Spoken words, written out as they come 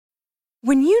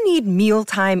When you need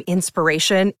mealtime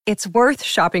inspiration, it's worth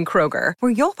shopping Kroger,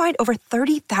 where you'll find over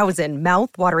 30,000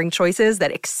 mouth-watering choices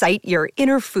that excite your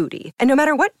inner foodie. And no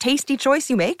matter what tasty choice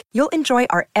you make, you'll enjoy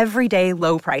our everyday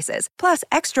low prices, plus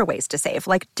extra ways to save,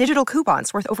 like digital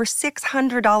coupons worth over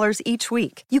 $600 each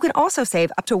week. You can also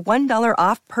save up to $1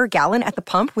 off per gallon at the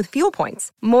pump with fuel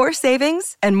points. More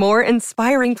savings and more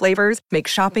inspiring flavors make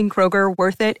shopping Kroger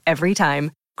worth it every time.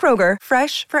 Kroger,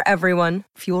 fresh for everyone.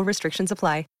 Fuel restrictions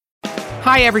apply.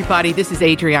 Hi, everybody. This is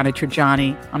Adriana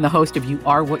Trajani. I'm the host of You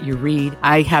Are What You Read.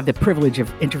 I have the privilege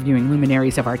of interviewing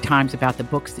luminaries of our times about the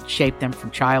books that shaped them from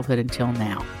childhood until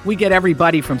now. We get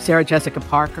everybody from Sarah Jessica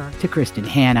Parker to Kristen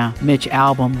Hanna, Mitch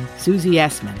Albom, Susie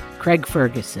Essman, Craig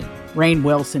Ferguson, Rainn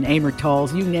Wilson, Amor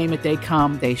Tolls, you name it, they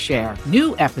come, they share.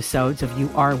 New episodes of You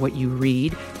Are What You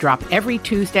Read drop every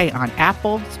Tuesday on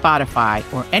Apple, Spotify,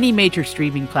 or any major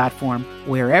streaming platform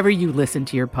wherever you listen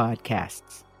to your podcasts.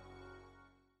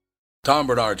 Tom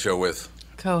Bernard Show with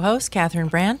co-host Catherine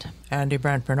Brandt, Andy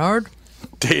Brandt Bernard,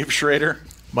 Dave Schrader,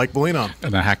 Mike Bolino,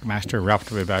 and the Hackmaster Ralph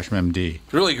W. Basham, MD.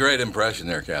 Really great impression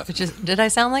there, Catherine. Did I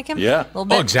sound like him? Yeah. A little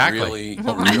bit. Oh, exactly.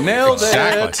 Really nailed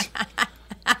it.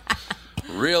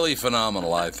 Really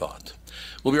phenomenal, I thought.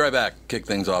 We'll be right back. Kick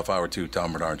things off, Hour 2,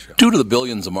 Tom Bernard Show. Due to the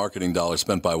billions of marketing dollars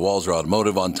spent by Walser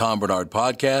Automotive on Tom Bernard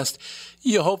Podcast,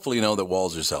 you hopefully know that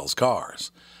Walser sells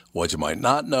cars. What you might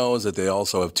not know is that they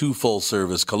also have 2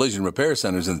 full-service collision repair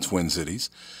centers in the Twin Cities.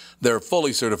 They're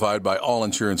fully certified by all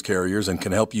insurance carriers and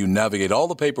can help you navigate all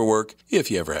the paperwork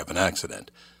if you ever have an accident.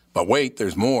 But wait,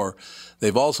 there's more.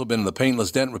 They've also been in the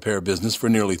paintless dent repair business for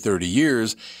nearly 30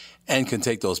 years and can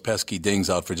take those pesky dings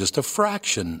out for just a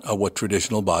fraction of what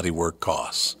traditional body work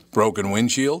costs. Broken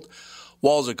windshield?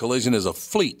 Walser Collision is a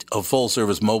fleet of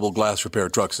full-service mobile glass repair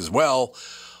trucks as well.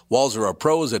 Walser are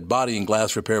pros at body and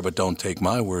glass repair, but don't take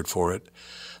my word for it.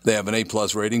 They have an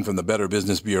A-plus rating from the Better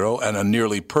Business Bureau and a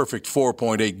nearly perfect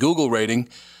 4.8 Google rating.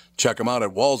 Check them out at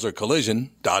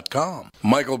walsercollision.com.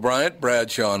 Michael Bryant,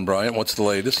 Bradshaw and Bryant, what's the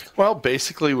latest? Well,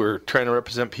 basically, we're trying to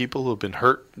represent people who have been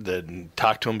hurt, then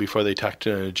talk to them before they talk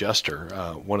to an adjuster.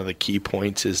 One of the key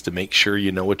points is to make sure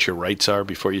you know what your rights are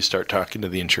before you start talking to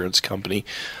the insurance company,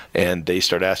 and they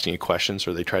start asking you questions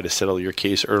or they try to settle your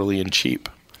case early and cheap.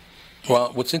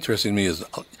 Well, what's interesting to me is,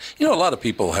 a lot of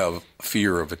people have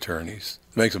fear of attorneys.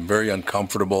 It makes them very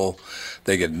uncomfortable.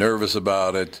 They get nervous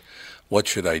about it. What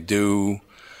should I do?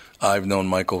 I've known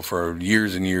Michael for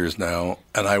years and years now,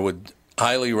 and I would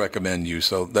highly recommend you.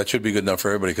 So that should be good enough for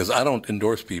everybody, because I don't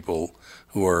endorse people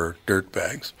who are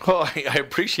dirtbags. Well, I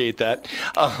appreciate that.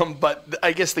 But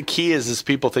I guess the key is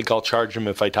people think I'll charge them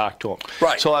if I talk to them.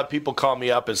 Right. So a lot of people call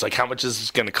me up. It's like, how much is this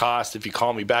going to cost if you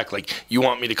call me back? Like, you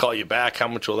want me to call you back? How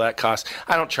much will that cost?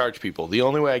 I don't charge people. The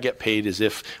only way I get paid is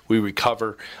if we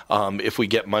recover, if we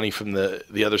get money from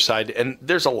the other side. And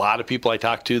there's a lot of people I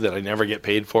talk to that I never get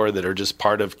paid for that are just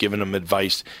part of giving them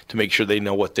advice to make sure they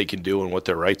know what they can do and what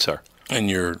their rights are. And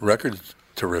your record's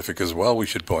terrific as well, we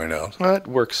should point out. Well, it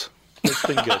works. It's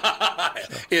been good.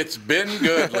 It's been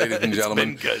good, ladies and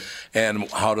gentlemen. It's been good. And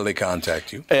how do they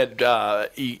contact you? And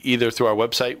either through our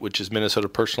website, which is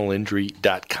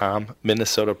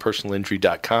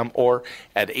minnesotapersonalinjury.com, or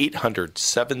at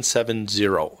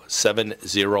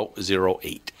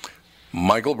 800-770-7008.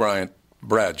 Michael Bryant,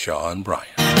 Bradshaw and Bryant.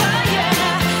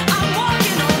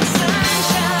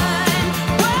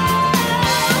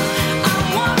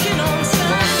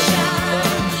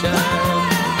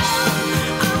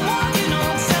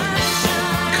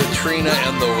 Katrina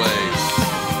and the Waves.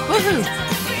 Woohoo!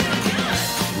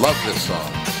 Love this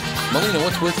song. Melina,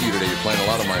 what's with you today? You're playing a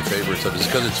lot of my favorites. Is it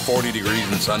because it's 40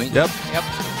 degrees and sunny? Yep.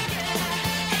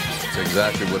 That's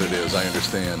exactly what it is. I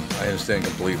understand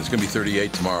completely. It's going to be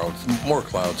 38 tomorrow. It's more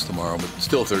clouds tomorrow, but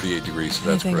still 38 degrees. So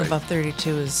that's Anything great. above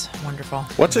 32 is wonderful.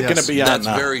 What's it going to be on? That's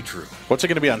very true. What's it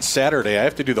going to be on Saturday? I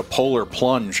have to do the polar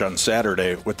plunge on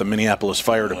Saturday with the Minneapolis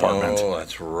Fire Department. Oh,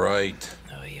 that's right.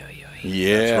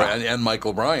 Yeah. That's right. And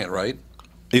Michael Bryant, right?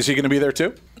 Is he going to be there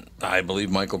too? I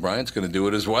believe Michael Bryant's going to do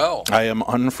it as well. I am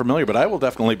unfamiliar, but I will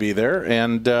definitely be there.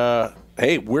 And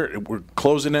hey, we're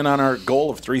closing in on our goal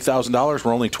of $3,000.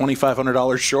 We're only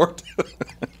 $2,500 short.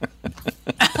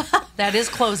 That is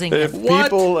closing. If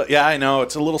people, yeah, I know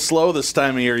it's a little slow this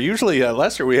time of year. Usually,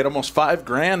 Lester, we had almost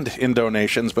 $5,000 in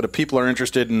donations, but if people are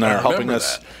interested in helping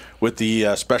us with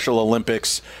the Special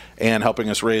Olympics and helping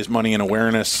us raise money and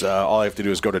awareness, all I have to do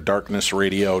is go to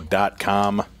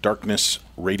darknessradio.com,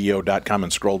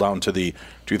 and scroll down to the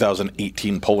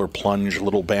 2018 Polar Plunge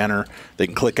little banner. They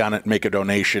can click on it, make a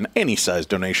donation. Any size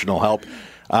donation will help.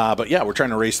 But yeah, we're trying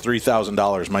to raise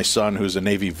 $3,000. My son, who's a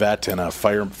Navy vet and a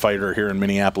firefighter here in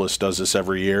Minneapolis, does this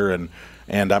every year, and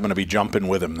I'm going to be jumping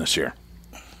with him this year.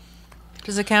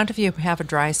 Does it count if you have a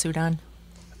dry suit on?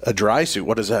 A dry suit?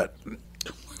 What is that?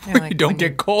 You know, like don't when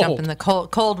get you cold. Jump in the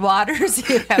cold waters.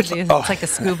 You have these, it's like a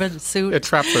scuba suit. It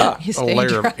traps You a stay layer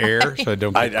dry. of air so I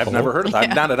don't get I've cold. never heard of that.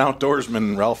 I'm not an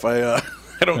outdoorsman, Ralph. I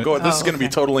don't go. This is going to be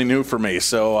totally new for me.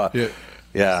 So,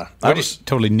 yeah. What is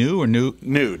totally new or new?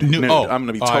 Nude. Oh, I'm going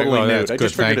to be totally nude. that's I good.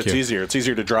 just figured Thank it's you. easier. It's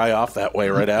easier to dry off that way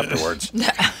right afterwards.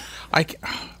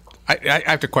 I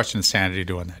have to question insanity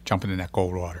doing that, jumping in that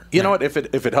cold water. You know what? If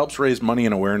it helps raise money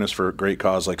and awareness for a great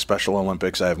cause like Special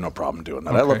Olympics, I have no problem doing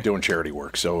that. I love doing charity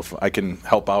work. So if I can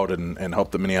help out and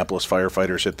help the Minneapolis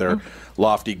firefighters hit their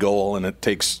lofty goal, and it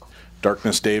takes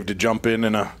Darkness Dave to jump in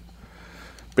a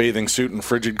bathing suit in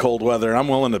frigid cold weather, I'm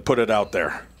willing to put it out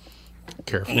there.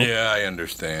 Careful. Yeah, I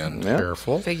understand. Yeah.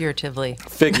 Careful. Figuratively.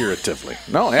 Figuratively.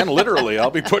 No, and literally.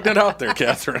 I'll be putting it out there,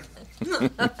 Catherine.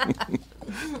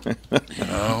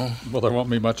 Well, there won't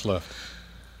be much left.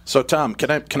 So, Tom, can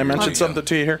I mention something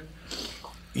to you here?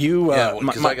 You, Yeah,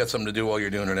 because I got something to do while you're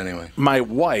doing it anyway. my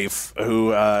wife,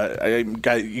 who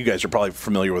you guys are probably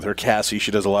familiar with her, Cassie.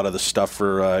 She does a lot of the stuff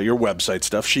for your website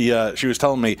stuff. She was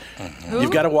telling me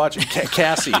you've got to watch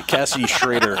Cassie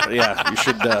Schrader. Yeah, you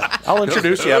should. I'll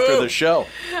introduce you after the show.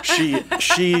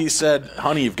 She said,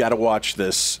 "Honey, you've got to watch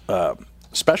this."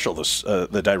 Special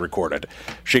that I recorded.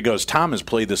 She goes, Tom has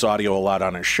played this audio a lot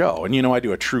on his show. And, I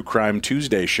do a True Crime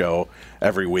Tuesday show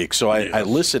every week. So I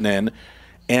listen in,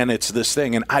 and it's this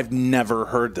thing. And I've never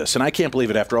heard this. And I can't believe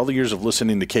it. After all the years of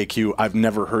listening to KQ, I've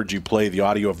never heard you play the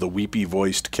audio of the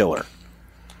weepy-voiced killer.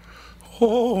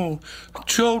 Oh,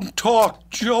 don't talk,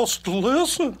 just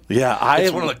listen. Yeah,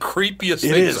 It's one of the creepiest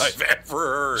It things is. I've ever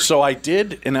heard. So I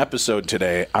did an episode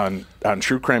today on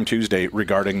True Crime Tuesday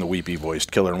regarding the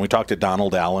weepy-voiced killer, and we talked to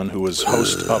Donald Allen, who was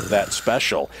host of that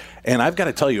special. And I've got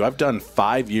to tell you, I've done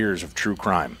 5 years of true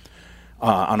crime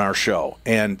on our show,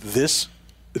 and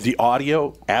the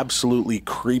audio absolutely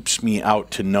creeps me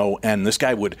out to no end. This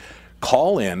guy would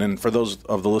call in, and for those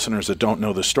of the listeners that don't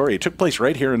know the story, it took place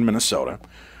right here in Minnesota.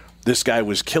 This guy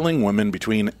was killing women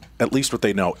between, at least what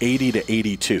they know, 80 to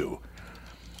 82.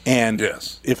 And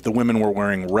if the women were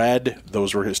wearing red,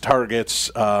 those were his targets.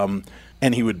 And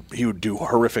he would do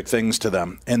horrific things to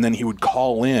them. And then he would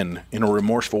call in a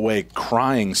remorseful way,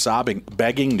 crying, sobbing,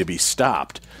 begging to be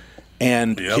stopped.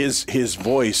 And his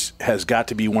voice has got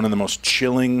to be one of the most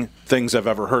chilling things I've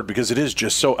ever heard, because it is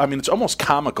just so, I mean, it's almost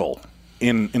comical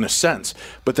in a sense.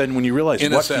 But then when you realize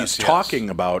what he's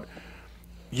talking about,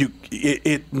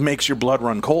 it makes your blood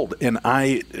run cold. And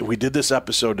we did this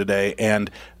episode today,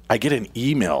 and I get an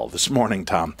email this morning,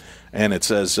 Tom, and it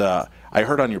says, I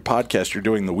heard on your podcast you're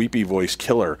doing the weepy voice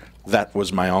killer. That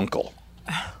was my uncle.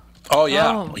 Oh,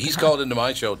 yeah. He's called into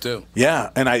my show, too.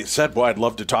 Yeah, and I said, boy, I'd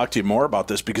love to talk to you more about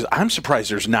this, because I'm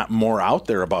surprised there's not more out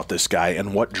there about this guy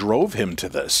and what drove him to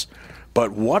this.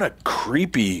 But what a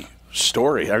creepy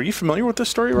story. Are you familiar with this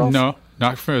story, Ralph? No,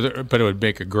 not familiar, but it would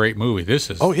make a great movie. This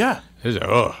is. Oh, yeah. That'd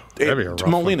be a rough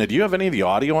Molina, one. do you have any of the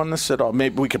audio on this at all?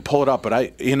 Maybe we could pull it up.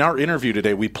 But in our interview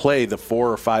today, we play the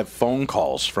 4 or 5 phone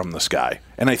calls from this guy.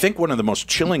 And I think one of the most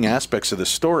chilling aspects of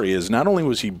this story is not only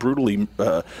was he brutally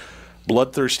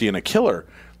bloodthirsty and a killer,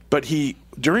 but he,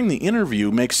 during the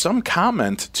interview, makes some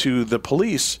comment to the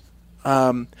police.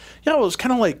 It was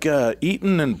kind of like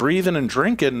eating and breathing and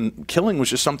drinking. Killing was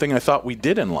just something I thought we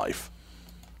did in life.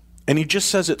 And he just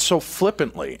says it so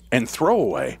flippantly and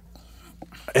throwaway.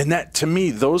 And that, to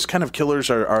me, those kind of killers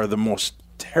are the most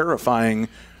terrifying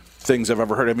things I've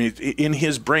ever heard. I mean, in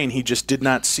his brain, he just did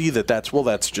not see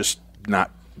that's just part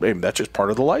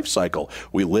of the life cycle.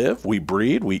 We live, we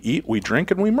breed, we eat, we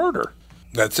drink, and we murder.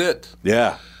 That's it.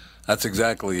 Yeah. That's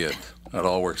exactly it. That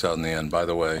all works out in the end, by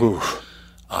the way.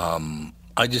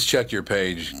 I just checked your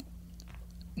page.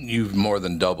 You've more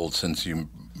than doubled since you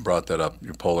brought that up,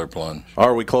 your polar plunge.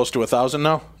 Are we close to 1,000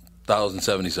 now?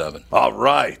 1,077. All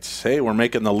right. Hey, we're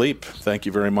making the leap. Thank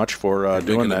you very much for doing that.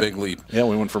 Making the big leap. Yeah,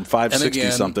 we went from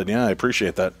 560-something. Yeah, I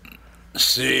appreciate that.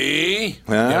 See?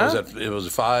 Yeah, it was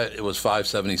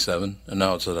 577, and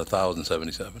now it's at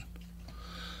 1,077.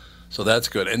 So that's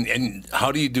good. And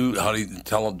how do you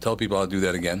tell people how to do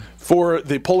that again? For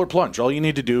the Polar Plunge, all you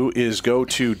need to do is go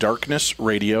to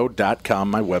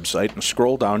darknessradio.com, my website, and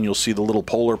scroll down. You'll see the little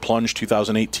Polar Plunge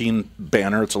 2018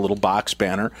 banner. It's a little box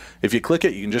banner. If you click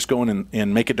it, you can just go in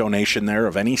and make a donation there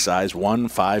of any size, 1,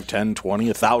 5, 10, 20,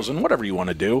 1,000, whatever you want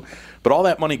to do. But all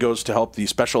that money goes to help the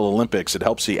Special Olympics. It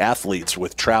helps the athletes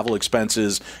with travel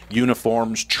expenses,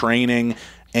 uniforms, training,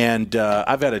 And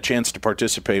I've had a chance to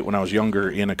participate when I was younger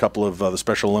in a couple of the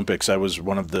Special Olympics. I was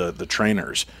one of the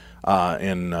trainers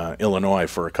in Illinois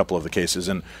for a couple of the cases.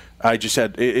 And I just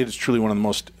had, it is truly one of the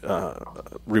most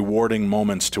rewarding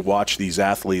moments to watch these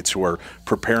athletes who are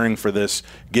preparing for this,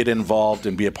 get involved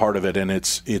and be a part of it. And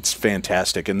it's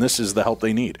fantastic. And this is the help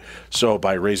they need. So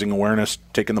by raising awareness,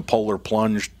 taking the polar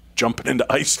plunge, jumping into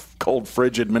ice cold,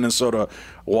 frigid Minnesota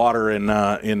water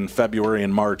in February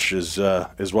and March is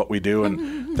what we do,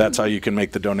 and that's how you can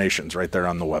make the donations right there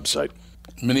on the website.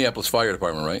 Minneapolis Fire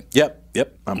Department, right? Yep.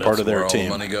 I'm That's part of their where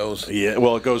team. All the money goes. Yeah,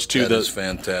 well, it goes to that is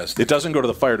fantastic. It doesn't go to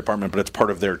the fire department, but it's part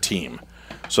of their team.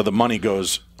 So the money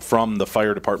goes from the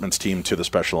fire department's team to the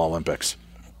Special Olympics.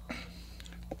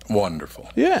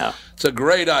 Wonderful. Yeah, it's a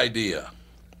great idea.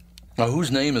 Now, whose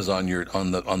name is on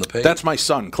the page? That's my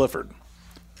son, Clifford.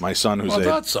 My son, who's I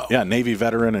thought so. Navy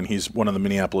veteran, and he's one of the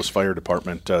Minneapolis Fire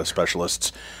Department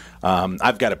specialists.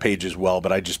 I've got a page as well,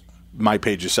 but my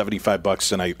page is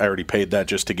 $75, and I already paid that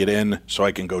just to get in, so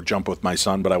I can go jump with my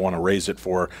son. But I want to raise it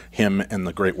for him and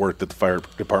the great work that the fire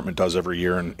department does every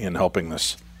year in helping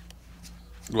this.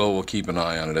 Well, we'll keep an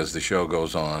eye on it as the show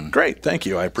goes on. Great, thank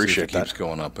you. I appreciate that. If it keeps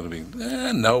going up, it'll be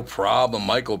no problem.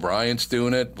 Michael Bryant's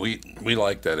doing it. We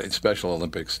like that. It's Special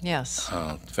Olympics. Yes.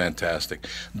 Fantastic.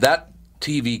 That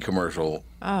TV commercial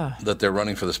that they're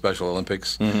running for the Special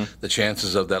Olympics, the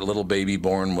chances of that little baby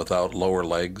born without lower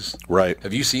legs. Right.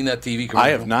 Have you seen that TV commercial? I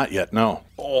have not yet, no.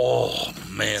 Oh,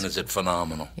 man, is it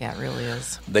phenomenal. Yeah, it really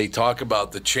is. They talk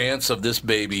about the chance of this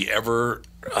baby ever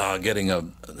getting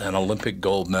an Olympic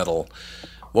gold medal.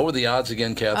 What were the odds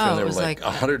again, Catherine? They were like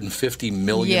 150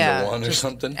 million to 1 or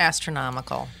something?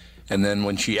 Astronomical. And then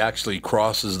when she actually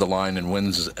crosses the line and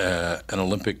wins an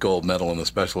Olympic gold medal in the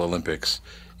Special Olympics,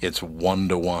 it's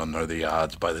 1-to-1 are the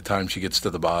odds by the time she gets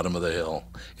to the bottom of the hill.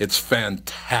 It's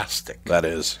fantastic. That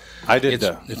is. I did.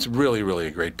 It's really, really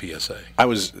a great PSA.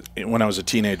 When I was a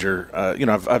teenager,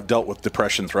 I've dealt with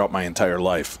depression throughout my entire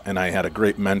life, and I had a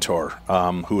great mentor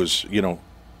who was,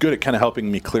 good at kind of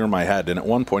helping me clear my head. And at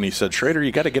one point he said, Schrader,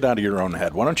 you got to get out of your own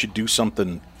head. Why don't you do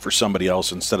something for somebody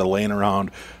else instead of laying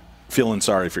around feeling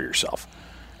sorry for yourself?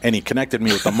 And he connected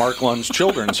me with the Mark Lunds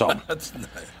Children's Home. That's nice.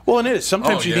 Well, and it is.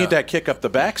 Sometimes you need that kick up the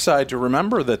backside to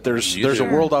remember that there's a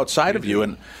world outside of you.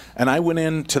 And I went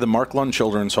into the Mark Lund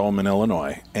Children's Home in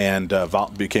Illinois and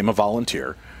became a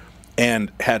volunteer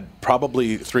and had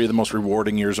probably 3 of the most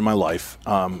rewarding years of my life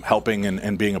helping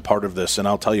and being a part of this. And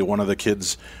I'll tell you, one of the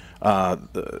kids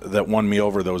that won me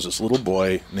over, there was this little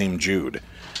boy named Jude.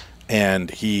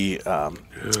 And he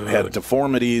had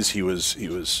deformities. He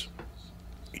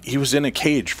was in a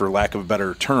cage, for lack of a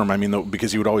better term. I mean,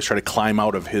 because he would always try to climb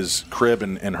out of his crib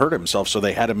and hurt himself, so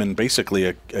they had him in basically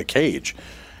a cage.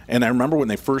 And I remember when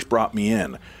they first brought me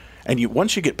in, and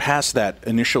once you get past that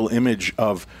initial image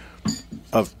of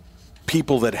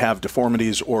people that have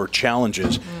deformities or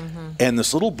challenges, and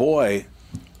this little boy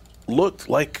looked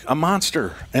like a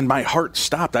monster, and my heart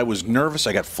stopped. I was nervous.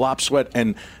 I got flop sweat,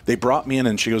 and they brought me in,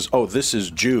 and she goes, "Oh, this is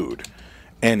Jude."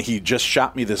 And he just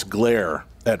shot me this glare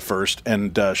at first,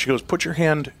 and she goes, "Put your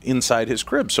hand inside his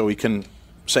crib so he can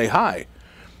say hi."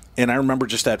 And I remember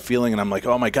just that feeling, and I'm like,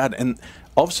 oh my God. And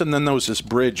all of a sudden then there was this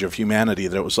bridge of humanity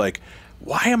that it was like,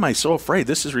 why am I so afraid?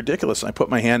 This is ridiculous. And I put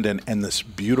my hand in, and this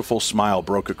beautiful smile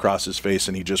broke across his face,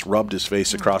 and he just rubbed his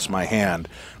face across my hand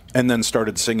and then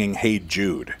started singing Hey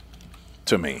Jude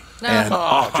to me. And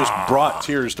just brought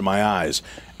tears to my eyes.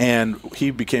 And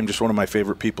he became just one of my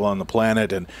favorite people on the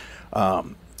planet. And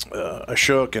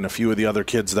Ashok and a few of the other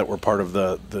kids that were part of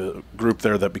the group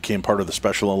there that became part of the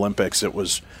Special Olympics, it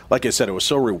was, like I said, it was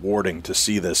so rewarding to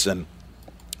see this. And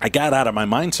I got out of my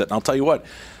mindset. And I'll tell you what,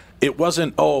 it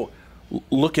wasn't,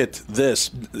 look at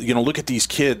this, look at these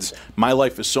kids, my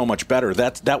life is so much better.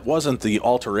 That wasn't the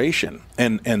alteration.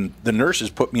 And the nurses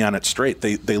put me on it straight.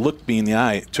 They looked me in the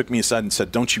eye, took me aside and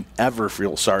said, don't you ever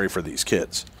feel sorry for these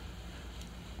kids.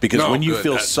 Because when you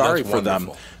feel sorry for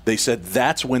them, they said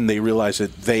that's when they realize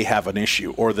that they have an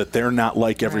issue or that they're not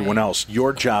like everyone else.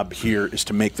 Your job here is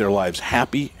to make their lives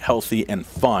happy, healthy, and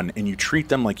fun, and you treat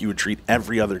them like you would treat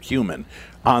every other human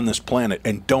on this planet,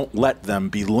 and don't let them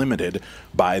be limited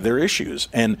by their issues.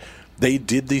 And they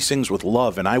did these things with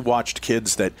love, and I watched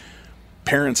kids that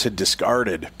parents had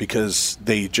discarded because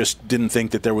they just didn't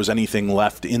think that there was anything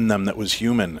left in them that was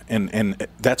human. And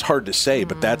that's hard to say,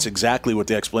 but that's exactly what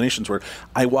the explanations were.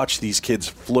 I watched these kids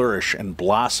flourish and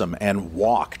blossom and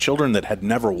walk. Children that had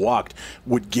never walked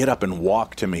would get up and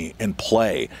walk to me and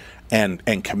play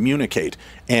and communicate.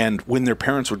 And when their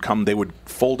parents would come, they would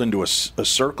fold into a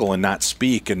circle and not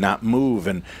speak and not move.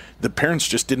 And the parents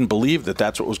just didn't believe that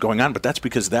that's what was going on, but that's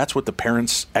because that's what the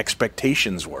parents'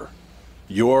 expectations were.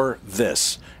 you're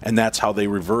this. And that's how they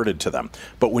reverted to them.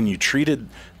 But when you treated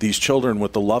these children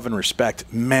with the love and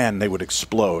respect, man, they would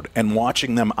explode. And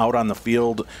watching them out on the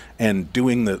field and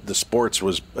doing the sports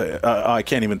was, I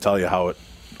can't even tell you how it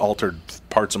altered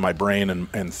parts of my brain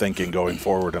and thinking going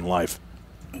forward in life.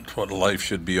 That's what life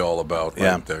should be all about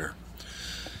right there.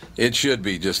 It should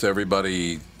be just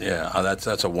everybody. Yeah,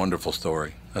 that's a wonderful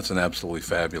story. That's an absolutely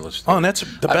fabulous story. Oh, and that's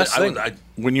the best thing.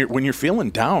 When you're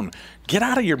feeling down, get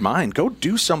out of your mind. Go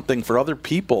do something for other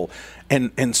people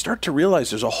and start to realize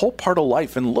there's a whole part of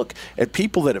life. And look at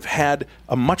people that have had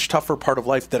a much tougher part of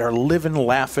life that are living,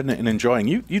 laughing, and enjoying.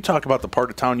 You talk about the part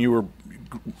of town you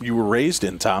were raised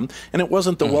in, Tom, and it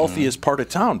wasn't the wealthiest part of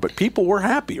town, but people were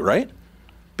happy, right?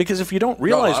 Because if you don't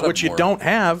realize what you don't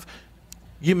have,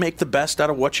 you make the best out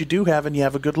of what you do have, and you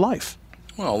have a good life.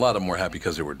 Well, a lot of them were happy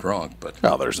because they were drunk, but...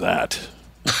 Well, there's that.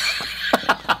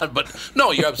 But,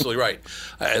 no, you're absolutely right.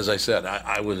 As I said,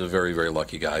 I was a very, very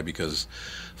lucky guy because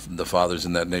the fathers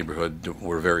in that neighborhood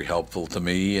were very helpful to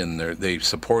me, and they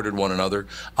supported one another.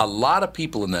 A lot of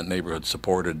people in that neighborhood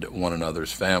supported one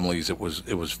another's families. It was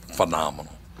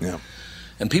phenomenal. Yeah.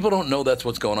 And people don't know that's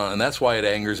what's going on, and that's why it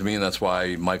angers me, and that's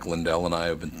why Mike Lindell and I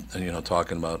have been,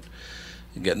 talking about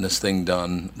getting this thing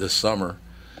done this summer.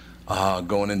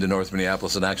 Going into North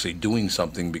Minneapolis and actually doing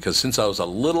something, because since I was a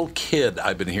little kid,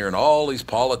 I've been hearing all these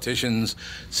politicians,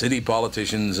 city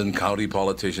politicians and county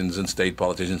politicians and state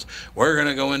politicians, we're going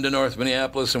to go into North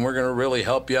Minneapolis and we're going to really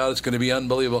help you out. It's going to be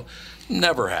unbelievable.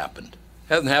 Never happened.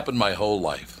 Hasn't happened my whole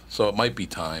life. So it might be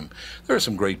time. There are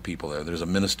some great people there. There's a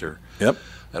minister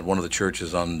at one of the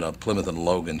churches on Plymouth and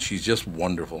Logan. She's just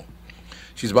wonderful.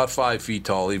 She's about 5 feet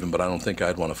tall even, but I don't think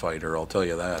I'd want to fight her, I'll tell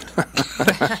you that.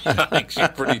 I think she's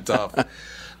pretty tough.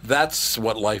 That's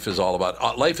what life is all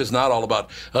about. Life is not all about,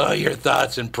 your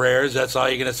thoughts and prayers, that's all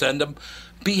you're going to send him.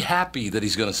 Be happy that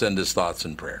he's going to send his thoughts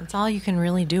and prayers. That's all you can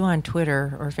really do on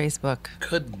Twitter or Facebook.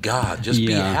 Good God, just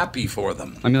be happy for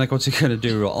them. I mean, like, what's he going to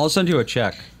do? I'll send you a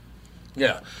check.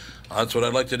 Yeah, that's what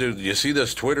I'd like to do. Do you see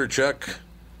this Twitter check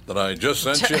that I just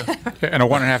sent you? And a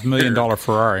 $1.5 million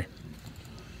Ferrari.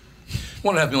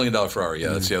 $1.5 million Ferrari,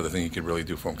 that's the other thing you could really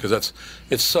do for him, because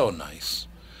it's so nice.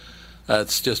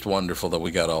 It's just wonderful that we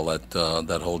got all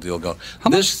that whole deal going. How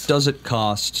much does it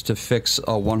cost to fix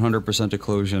a 100%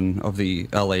 occlusion of the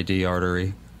LAD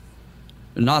artery?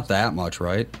 Not that much,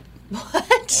 right?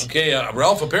 What? Okay,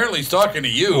 Ralph, apparently he's talking to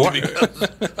you, because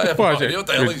I have no idea what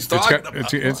the hell he's talking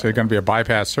about. It's going to be a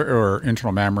bypass or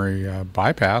internal mammary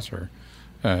bypass or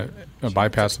a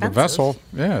bypass of the vessel.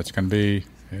 Yeah, it's going to be...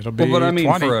 It'll be but I mean,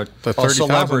 20, for a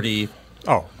celebrity.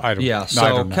 Oh, I don't. Yeah,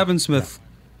 so Kevin Smith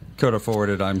could afford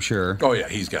it, I'm sure. Oh yeah,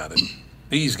 he's got it.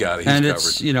 He's got it. And covered.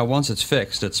 It's once it's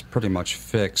fixed, it's pretty much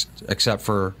fixed, except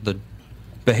for the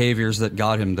behaviors that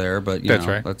got him there. But that's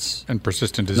right. That's and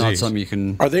persistent disease. Not something you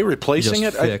can. Are they replacing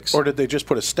it, fix. Or did they just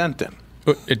put a stent in?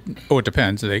 It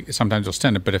depends. Sometimes they'll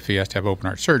stent it, but if he has to have open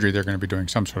heart surgery, they're going to be doing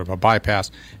some sort of a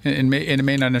bypass, and it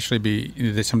may not necessarily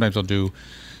be. Sometimes they'll do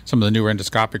some of the newer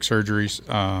endoscopic surgeries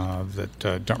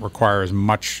that don't require as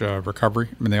much recovery.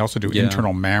 I mean, they also do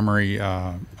internal mammary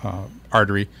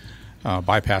artery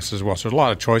bypass as well. So there's a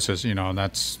lot of choices, and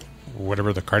that's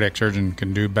whatever the cardiac surgeon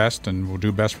can do best and will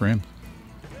do best for him.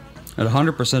 At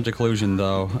 100% occlusion,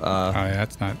 though,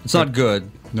 that's not. It's not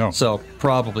good. No. So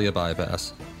probably a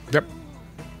bypass. Yep.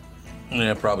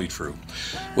 Yeah, probably true.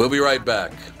 We'll be right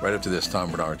back, right after this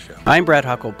Tom Bernard Show. I'm Brad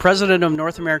Huckle, president of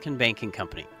North American Banking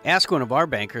Company. Ask one of our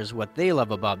bankers what they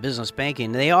love about business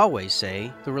banking. They always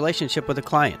say the relationship with the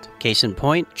client. Case in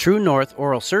point, True North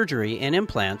Oral Surgery and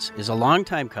Implants is a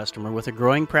longtime customer with a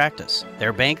growing practice.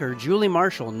 Their banker, Julie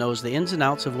Marshall, knows the ins and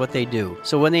outs of what they do.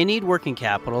 So when they need working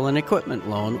capital, an equipment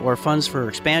loan, or funds for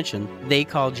expansion, they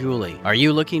call Julie. Are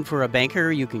you looking for a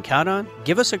banker you can count on?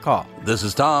 Give us a call. This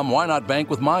is Tom. Why not bank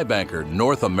with my banker,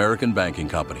 North American Banking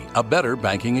Company? A better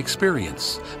banking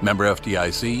experience. Member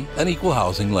FDIC, an equal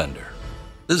housing lender.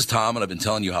 This is Tom, and I've been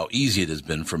telling you how easy it has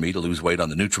been for me to lose weight on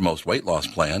the Nutrimost weight loss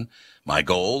plan. My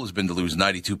goal has been to lose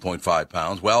 92.5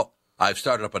 pounds. Well, I've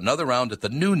started up another round at the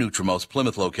new Nutrimost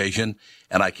Plymouth location,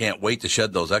 and I can't wait to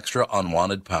shed those extra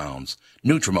unwanted pounds.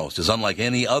 Nutrimost is unlike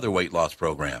any other weight loss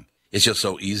program. It's just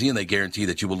so easy, and they guarantee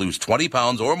that you will lose 20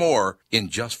 pounds or more in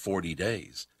just 40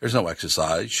 days. There's no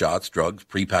exercise, shots, drugs,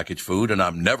 prepackaged food, and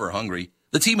I'm never hungry.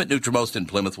 The team at Nutrimost in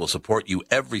Plymouth will support you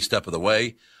every step of the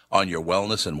way on your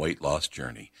wellness and weight loss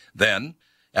journey. Then,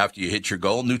 after you hit your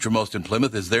goal, Nutrimost in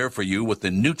Plymouth is there for you with the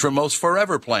Nutrimost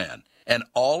Forever Plan, an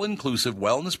all-inclusive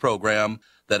wellness program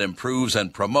that improves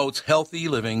and promotes healthy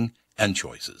living and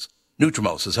choices.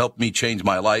 Nutrimost has helped me change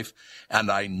my life,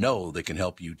 and I know they can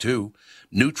help you too.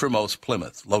 Nutrimost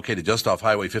Plymouth, located just off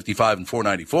Highway 55 and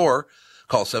 494.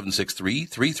 Call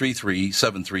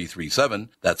 763-333-7337.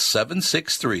 That's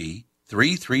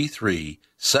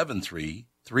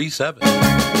 763-333-7337. I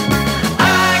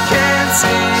can't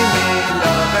see me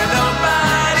loving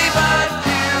nobody but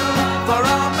you for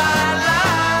all my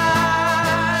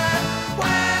life.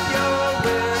 When you're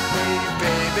with me,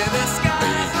 baby, the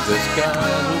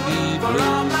skies will be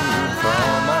blue for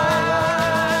all my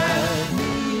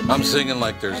life. I'm singing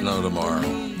like there's no tomorrow.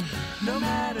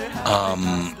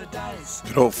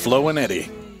 Good old Flo and Eddie.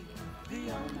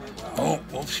 Oh,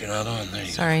 whoops, you're not on there.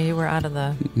 Sorry, you were out of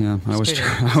the. Yeah, I was I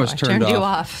turned turned you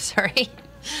off. off. Sorry.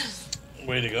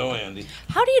 Way to go, Andy.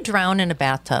 How do you drown in a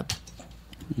bathtub?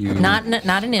 Not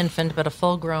an infant, but a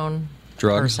full-grown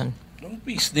person. Don't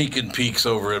be sneaking peeks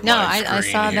over at No, my screen I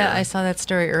saw here. that. I saw that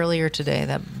story earlier today.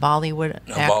 That Bollywood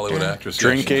actor. Bollywood actress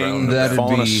Drinking, That'd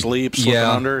falling be- asleep, slipping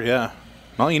yeah. under. Yeah.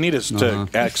 All you need is to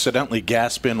accidentally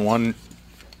gasp in one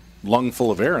lung full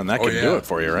of air, and that can do it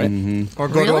for you, right? Or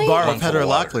go to Really? a bar Lung with full Heather of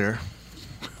water. Locklear.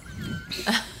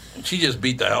 She just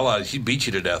beat the hell out of you. She beat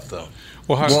you to death, though.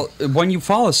 Well, when you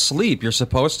fall asleep, you're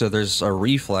supposed to. There's a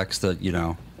reflex that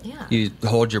Yeah. you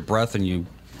hold your breath and you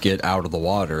get out of the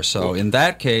water. So in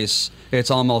that case,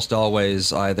 it's almost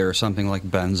always either something like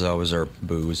benzos or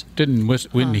booze. Didn't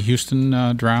Whitney Houston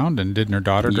drown, and didn't her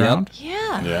daughter drown?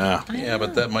 Yeah. Yeah,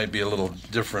 but that might be a little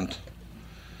different.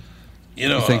 You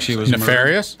know, You think she was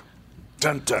Nefarious?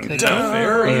 Dun, dun, dun.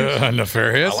 Nefarious.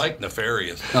 Nefarious? I like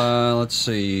nefarious. Let's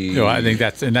see. You know, I think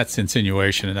that's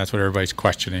insinuation, and that's what everybody's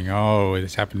questioning. Oh,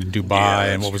 this happened in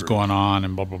Dubai, and what was going on,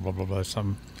 and blah blah blah blah blah.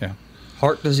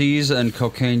 Heart disease and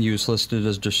cocaine use listed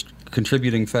as just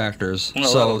contributing factors. Well,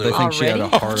 so that'll they do it. think she had a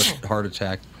Already? heart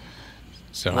attack.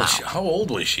 So How old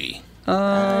was she?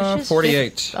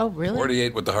 48. Oh, really?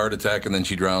 48 with the heart attack, and then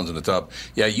she drowns in the tub.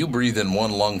 Yeah, you breathe in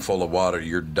one lung full of water,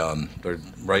 you're done.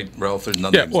 Right, Ralph? There's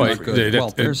nothing. yeah, well, Well,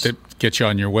 there's- it gets you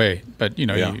on your way, but you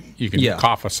know you can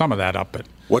cough some of that up. But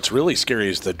What's really scary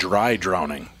is the dry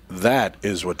drowning. That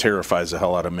is what terrifies the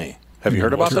hell out of me. Have you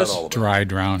heard about What's that this? all about? dry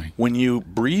drowning. When you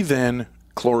breathe in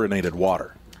chlorinated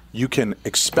water, you can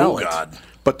expel it. God.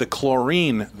 But the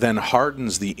chlorine then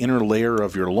hardens the inner layer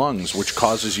of your lungs, which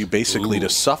causes you basically to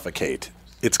suffocate.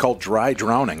 It's called dry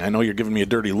drowning. I know you're giving me a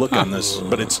dirty look on this,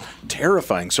 but it's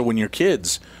terrifying. So when your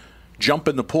kids jump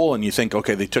in the pool and you think,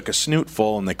 okay, they took a snoot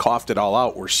full and they coughed it all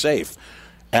out, we're safe.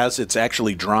 As it's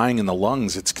actually drying in the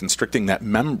lungs, it's constricting that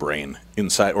membrane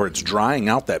inside, or it's drying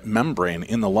out that membrane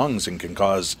in the lungs and can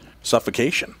cause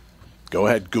suffocation. Go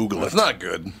ahead, Google It's it. not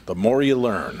good. The more you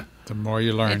learn. The more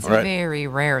you learn. It's Right. very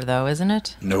rare, though, isn't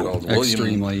it? No,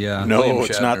 Extremely, yeah. No, William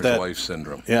it's not Shatner's that. wife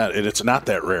syndrome. Yeah, it's not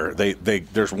that rare.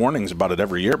 There's warnings about it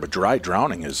every year, but dry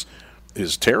drowning is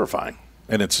terrifying,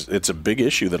 and it's a big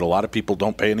issue that a lot of people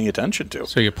don't pay any attention to.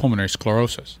 So you have pulmonary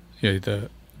sclerosis. Yeah,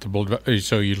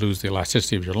 so you lose the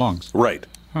elasticity of your lungs. Right.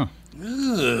 Huh.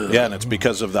 Yeah, and it's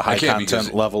because of the high can't because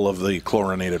content level of the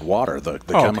chlorinated water, the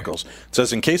okay. chemicals. It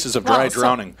says in cases of dry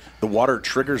drowning, the water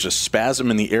triggers a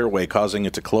spasm in the airway, causing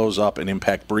it to close up and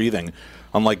impact breathing.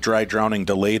 Unlike dry drowning,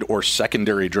 delayed or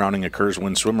secondary drowning occurs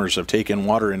when swimmers have taken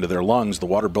water into their lungs. The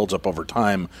water builds up over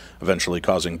time, eventually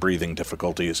causing breathing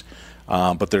difficulties.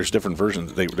 But there's different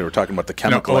versions. They were talking about the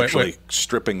chemical actually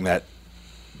stripping that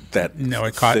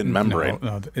thin membrane.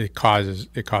 No, it causes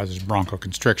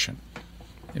bronchoconstriction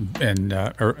and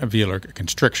or alveolar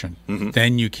constriction.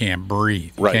 Then you can't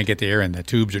breathe. You can't get the air in. The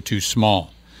tubes are too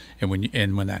small. And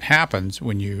when that happens,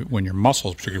 when your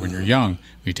muscles, particularly when you're young, when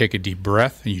you take a deep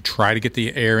breath and you try to get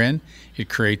the air in, it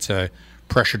creates a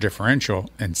pressure differential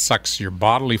and sucks your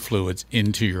bodily fluids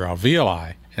into your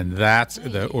alveoli, and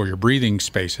or your breathing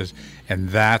spaces, and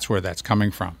that's where that's coming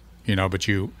from. You know, but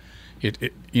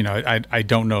I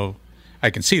don't know. I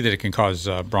can see that it can cause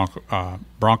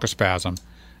bronchospasm.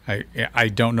 I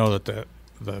don't know that the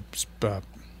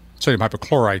sodium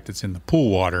hypochlorite that's in the pool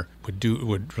water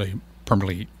would really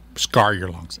permanently scar your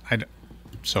lungs.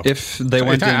 If they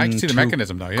went I in can see the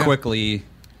mechanism though. Yeah.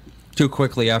 too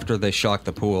quickly after they shock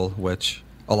the pool, which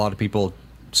a lot of people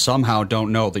somehow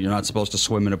don't know that you're not supposed to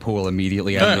swim in a pool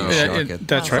immediately after you shock it.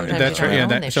 That's right. That's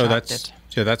right.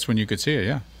 Yeah, that's when you could see it.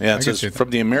 Yeah. Yeah, it says from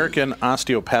the American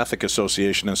Osteopathic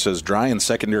Association, it says dry and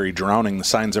secondary drowning, the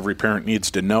signs every parent needs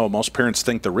to know. Most parents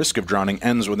think the risk of drowning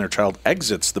ends when their child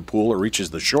exits the pool or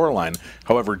reaches the shoreline.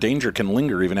 However, danger can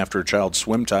linger even after a child's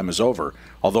swim time is over.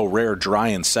 Although rare, dry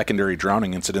and secondary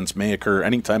drowning incidents may occur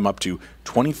anytime up to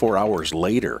 24 hours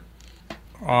later.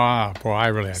 Ah, boy, I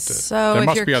really have to. So there if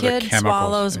must your be other kid chemicals.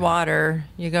 swallows water,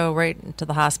 you go right to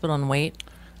the hospital and wait?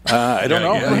 I don't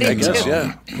know. Yeah, I guess, do?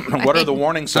 yeah. What are the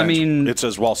warning signs? I mean- it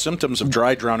says, while symptoms of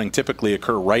dry drowning typically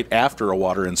occur right after a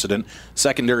water incident,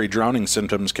 secondary drowning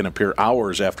symptoms can appear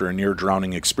hours after a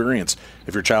near-drowning experience.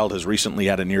 If your child has recently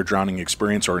had a near-drowning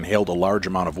experience or inhaled a large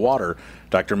amount of water,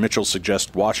 Dr. Mitchell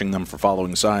suggests watching them for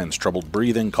following signs: troubled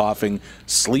breathing, coughing,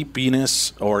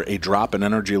 sleepiness, or a drop in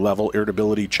energy level,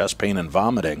 irritability, chest pain, and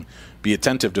vomiting. Be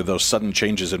attentive to those sudden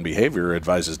changes in behavior,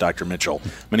 advises Dr. Mitchell.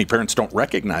 Many parents don't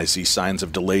recognize these signs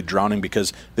of delayed drowning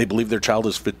because they believe their child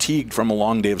is fatigued from a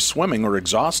long day of swimming or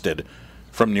exhausted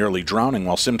from nearly drowning.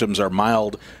 While symptoms are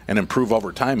mild and improve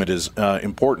over time, it is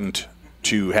important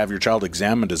to have your child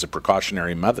examined as a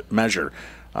precautionary measure.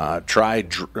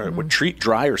 Treat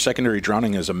dry or secondary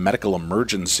drowning as a medical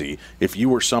emergency. If you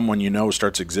or someone you know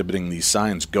starts exhibiting these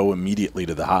signs, go immediately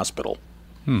to the hospital.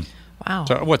 Wow.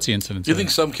 So what's the incidence? Do you think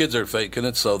some kids are faking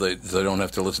it so they don't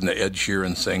have to listen to Ed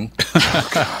Sheeran sing?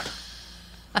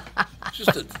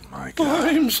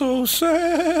 I'm so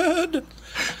sad.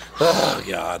 Oh,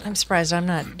 God. I'm surprised I'm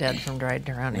not dead from dry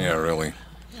drowning. Yeah, really.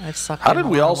 I've sucked How in did a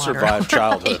we lot all of water survive over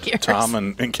childhood, years. Tom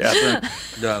and Catherine?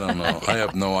 I don't know. I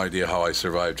have no idea how I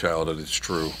survived childhood. It's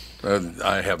true.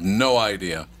 I have no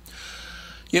idea.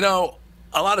 You know,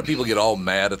 a lot of people get all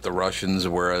mad at the Russians,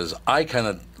 whereas I kind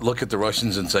of look at the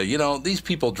Russians and say, you know, these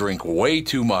people drink way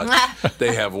too much.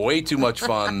 They have way too much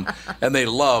fun, and they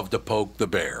love to poke the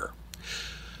bear.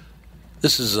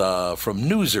 This is from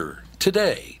Newser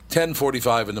today,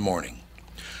 10:45 in the morning.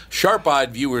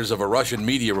 Sharp-eyed viewers of a Russian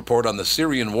media report on the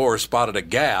Syrian war spotted a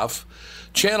gaffe.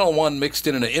 Channel 1 mixed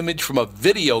in an image from a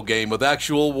video game with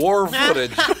actual war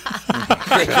footage.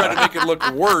 They tried to make it look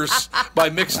worse by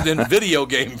mixing in video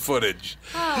game footage.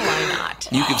 Oh, why not?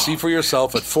 You can see for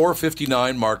yourself at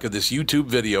 4:59 mark of this YouTube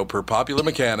video per Popular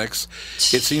Mechanics.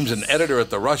 It seems an editor at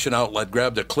the Russian outlet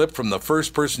grabbed a clip from the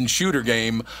first-person shooter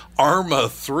game Arma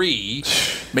 3,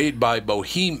 made by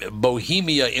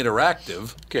Bohemia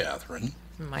Interactive. Catherine.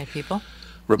 My people.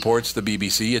 Reports the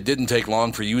BBC. It didn't take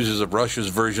long for users of Russia's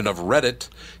version of Reddit,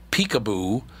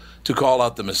 Peekaboo, to call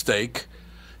out the mistake,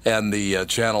 and the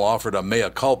channel offered a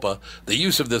mea culpa. The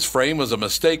use of this frame was a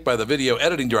mistake by the video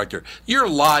editing director. You're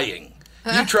lying.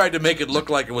 You tried to make it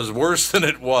look like it was worse than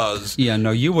it was. Yeah,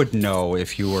 no, you would know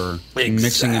if you were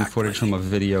mixing in footage from a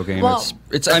video game. Well,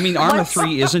 I mean, Arma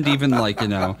 3 isn't even like,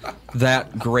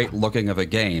 that great looking of a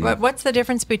game. But what's the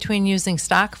difference between using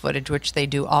stock footage, which they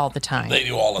do all the time? They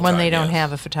do all the when time, they don't yes.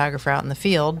 have a photographer out in the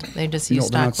field, they just use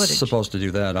They're stock not footage. supposed to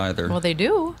do that either. Well, they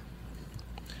do.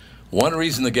 One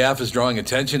reason the gaffe is drawing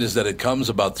attention is that it comes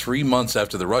about 3 months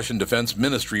after the Russian Defense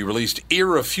Ministry released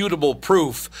irrefutable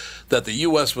proof that the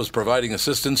U.S. was providing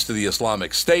assistance to the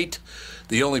Islamic State.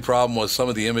 The only problem was some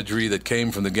of the imagery that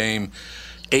came from the game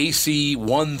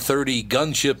AC-130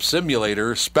 Gunship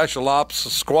Simulator Special Ops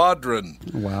Squadron.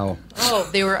 Wow.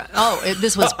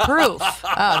 This was proof.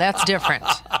 Oh, that's different.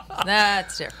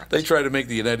 That's different. They try to make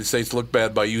the United States look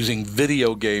bad by using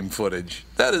video game footage.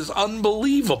 That is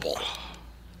unbelievable.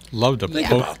 Love to Think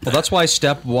poke. about that. Well, that's why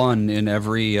step one in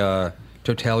every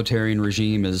totalitarian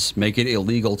regime is make it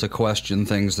illegal to question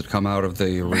things that come out of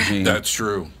the regime. That's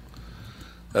true.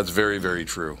 That's very, very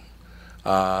true.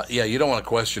 You don't want to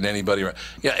question anybody.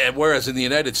 Yeah, and whereas in the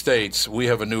United States, we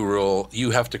have a new rule.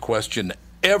 You have to question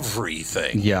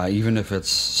everything. Yeah, even if it's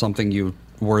something you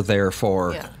were there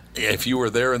for. Yeah. If you were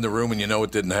there in the room and you know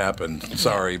it didn't happen,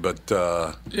 sorry, but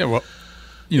Yeah, well,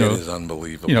 it is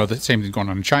unbelievable. The same thing going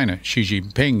on in China. Xi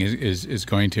Jinping is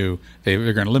going to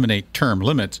they're going to eliminate term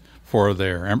limits for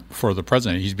the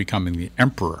president. He's becoming the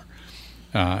emperor,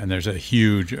 and there's a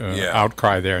huge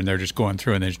outcry there, and they're just going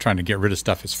through and they're just trying to get rid of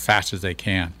stuff as fast as they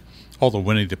can. All the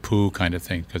Winnie the Pooh kind of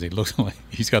thing, because he looks like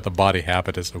he's got the body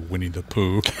habitus of Winnie the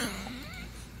Pooh.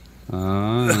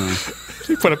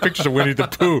 He put up pictures of Winnie the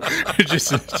Pooh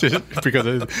just because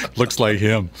it looks like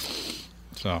him.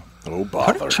 So,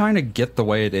 How did China get the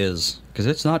way it is? Because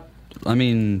it's not. I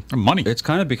mean, money. It's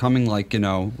kind of becoming like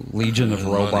Legion of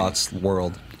Robots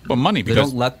world. Well, money, they because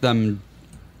don't let them.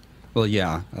 Well,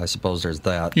 yeah, I suppose there's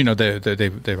that.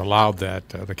 They've allowed that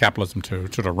the capitalism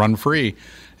to sort of run free,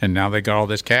 and now they got all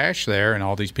this cash there, and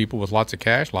all these people with lots of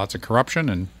cash, lots of corruption,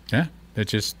 and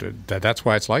it's just that's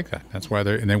why it's like that. That's why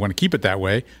they want to keep it that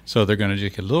way. So they're going to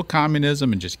just get a little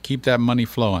communism and just keep that money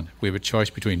flowing. If we have a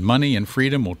choice between money and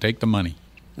freedom, we'll take the money.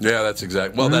 Yeah, that's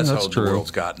exactly. Well, that's how true. the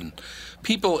world's gotten.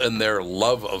 People and their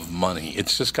love of money,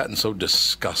 it's just gotten so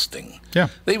disgusting. Yeah.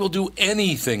 They will do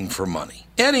anything for money.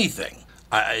 Anything.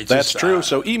 That's true.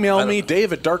 So email me,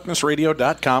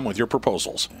 dave@darknessradio.com, with your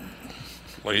proposals.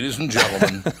 Ladies and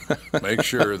gentlemen, make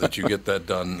sure that you get that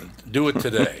done. Do it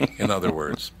today, in other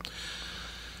words.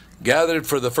 Gathered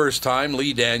for the first time,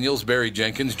 Lee Daniels, Barry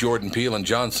Jenkins, Jordan Peele, and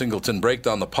John Singleton break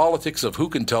down the politics of who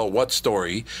can tell what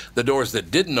story, the doors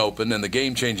that didn't open, and the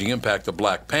game-changing impact of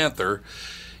Black Panther.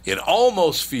 It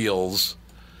almost feels,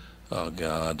 oh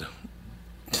God,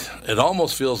 it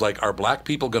almost feels like, are black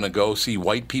people going to go see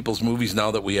white people's movies now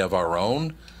that we have our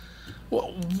own?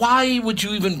 Why would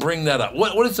you even bring that up?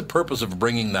 What is the purpose of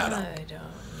bringing that up? I don't.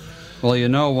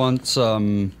 Well, once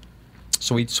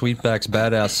Sweetback's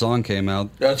Badass Song came out,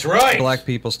 that's right. Black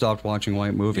people stopped watching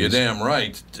white movies. You're damn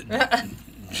right.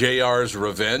 JR's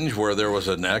Revenge, where there was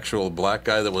an actual black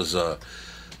guy that was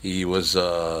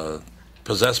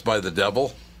possessed by the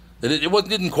devil. It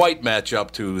didn't quite match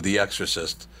up to The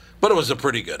Exorcist, but it was a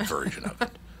pretty good version of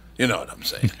it. You know what I'm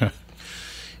saying.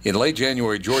 In late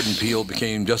January, Jordan Peele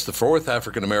became just the fourth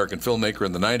African-American filmmaker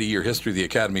in the 90-year history of the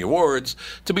Academy Awards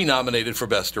to be nominated for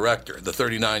Best Director. The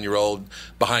 39-year-old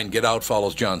behind Get Out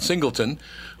follows John Singleton,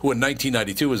 who in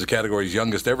 1992 was the category's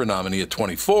youngest ever nominee at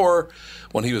 24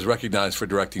 when he was recognized for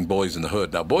directing Boys in the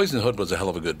Hood. Now, Boys in the Hood was a hell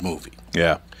of a good movie.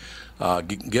 Yeah.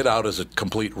 Get Out is a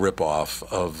complete rip-off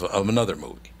of another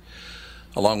movie.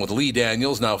 Along with Lee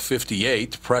Daniels, now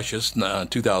 58, Precious,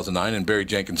 2009, and Barry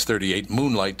Jenkins, 38,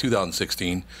 Moonlight,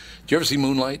 2016. Did you ever see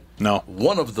Moonlight? No.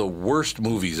 One of the worst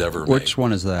movies ever made. Which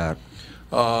one is that?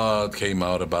 It came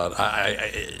out about,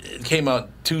 it came out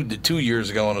two years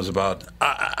ago, and it was about,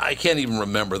 I can't even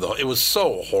remember, though. It was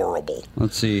so horrible.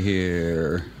 Let's see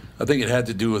here. I think it had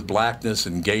to do with blackness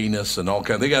and gayness and all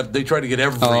kinds. They tried to get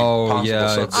every possible subject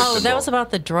that involved. was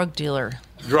about the drug dealer.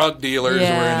 Drug dealers were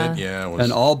in it, yeah. It was,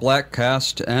 an all-black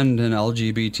cast and an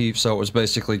LGBT, so it was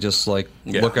basically just like,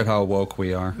 look at how woke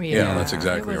we are. Yeah, that's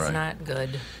exactly right. It was right. not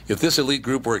good. If this elite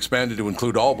group were expanded to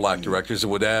include all black directors, it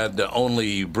would add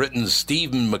only Britain's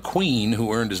Stephen McQueen,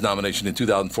 who earned his nomination in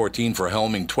 2014 for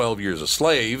helming 12 Years a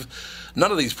Slave.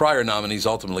 None of these prior nominees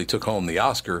ultimately took home the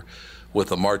Oscar. With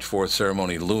the March 4th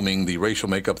ceremony looming, the racial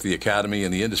makeup of the Academy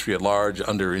and the industry at large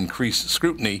under increased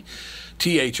scrutiny,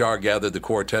 THR gathered the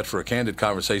quartet for a candid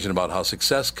conversation about how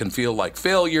success can feel like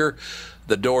failure.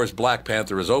 The doors Black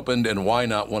Panther has opened, and why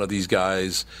not one of these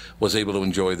guys was able to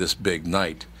enjoy this big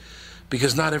night.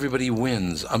 Because not everybody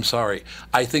wins. I'm sorry.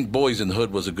 I think Boys in the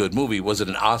Hood was a good movie. Was it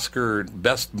an Oscar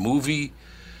best movie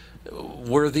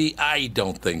worthy? I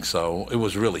don't think so. It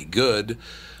was really good.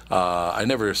 I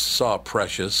never saw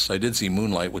Precious. I did see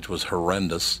Moonlight, which was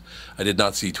horrendous. I did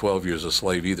not see 12 Years a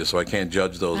Slave either, so I can't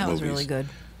judge those movies. That was really good.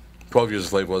 12 Years a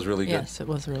Slave was really good? Yes, it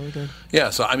was really good. Yeah,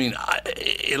 so, I mean,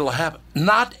 it'll happen.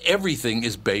 Not everything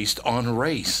is based on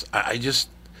race. I just...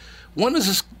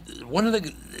 is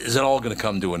it all going to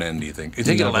come to an end, do you think? Do you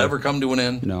think it'll ever come to an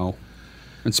end? No.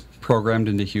 It's programmed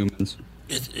into humans.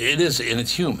 It is, and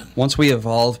it's human. Once we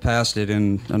evolve past it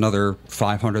in another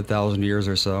 500,000 years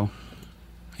or so.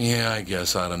 Yeah, I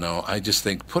guess. I don't know. I just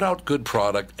think put out good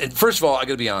product. And first of all, I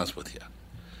got to be honest with you.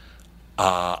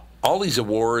 All these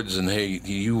awards and, hey,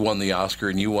 you won the Oscar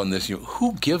and you won this.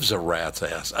 Who gives a rat's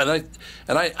ass? And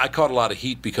I caught a lot of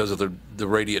heat because of the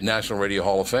National Radio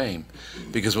Hall of Fame.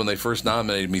 Because when they first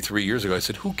nominated me 3 years ago, I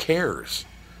said, who cares?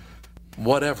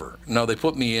 Whatever. No, they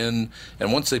put me in,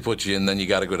 and once they put you in, then you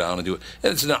got to go down and do it.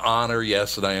 And it's an honor,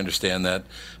 yes, and I understand that.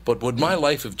 But would my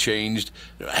life have changed?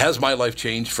 Has my life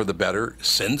changed for the better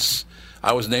since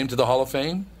I was named to the Hall of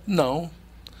Fame? No.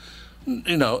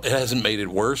 It hasn't made it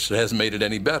worse. It hasn't made it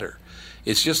any better.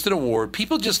 It's just an award.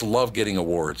 People just love getting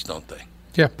awards, don't they?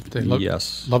 Yeah, they love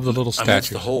the little statues. That's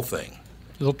the whole thing.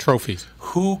 Little trophies.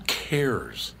 Who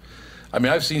cares? I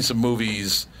mean, I've seen some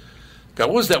movies. God,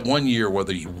 what was that one year where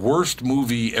the worst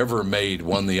movie ever made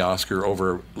won the Oscar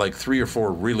over like 3 or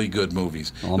 4 really good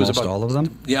movies? Almost all of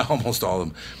them? Yeah, almost all of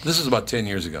them. This is about 10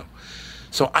 years ago.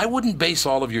 So I wouldn't base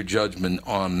all of your judgment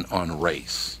on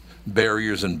race,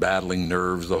 barriers and battling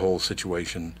nerves, the whole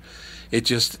situation. It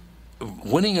just,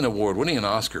 winning an award, winning an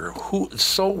Oscar,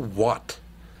 so what?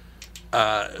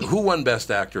 Who won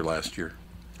Best Actor last year?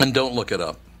 And don't look it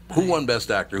up. Who won Best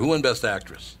Actor? Who won Best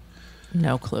Actress?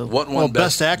 No clue. What won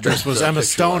Best Actress was Emma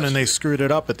Stone, and they screwed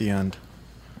it up at the end.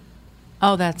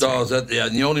 Oh, that's right. Is that, yeah,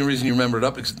 and the only reason you remember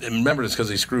it is because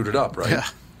they screwed it up, right? Yeah.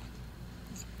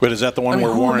 But is that the one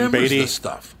where Warren Beatty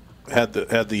stuff? had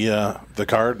the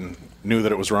card and knew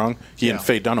that it was wrong? He and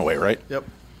Faye Dunaway, right? Yep.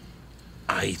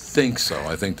 I think so.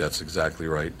 I think that's exactly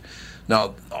right.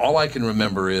 Now, all I can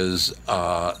remember is,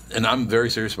 and I'm very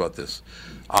serious about this,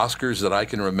 Oscars that I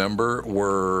can remember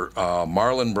were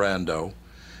Marlon Brando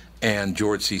and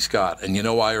George C. Scott. And you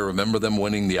know why I remember them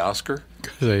winning the Oscar?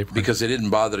 Because they didn't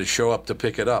bother to show up to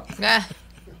pick it up.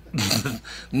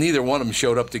 Neither one of them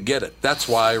showed up to get it. That's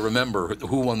why I remember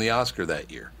who won the Oscar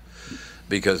that year.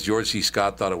 Because George C.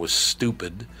 Scott thought it was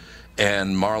stupid,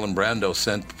 and Marlon Brando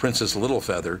sent Princess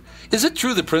Littlefeather. Is it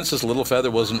true that Princess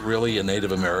Littlefeather wasn't really a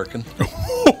Native American?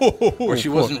 Or she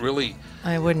wasn't really...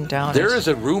 I wouldn't doubt There it. is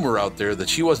a rumor out there that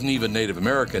she wasn't even Native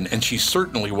American, and she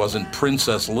certainly wasn't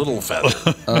Princess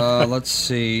Littlefeather. Let's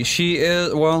see. She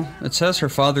is, well, it says her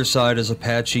father's side is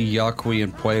Apache, Yaqui,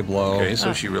 and Pueblo. Okay,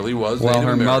 so she really was Well, Native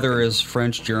her American. mother is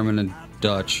French, German, and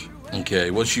Dutch.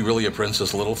 Okay, was she really a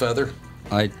Princess Littlefeather?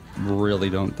 I really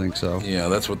don't think so. Yeah,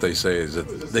 that's what they say, is that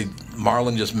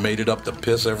Marlon just made it up to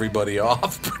piss everybody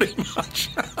off, pretty much.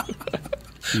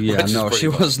 Yeah, Which is no, pretty she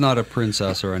much- was not a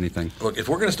princess or anything. Look, if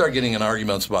we're going to start getting in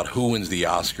arguments about who wins the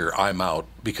Oscar, I'm out,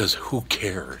 because who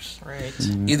cares? Right.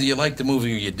 Either you liked the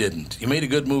movie or you didn't. You made a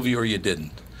good movie or you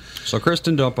didn't. So,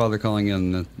 Kristen, don't bother calling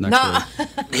in next week.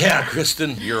 Yeah,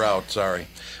 Kristen, you're out. Sorry.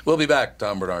 We'll be back.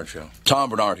 Tom Bernard Show. Tom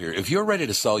Bernard here. If you're ready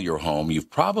to sell your home, you've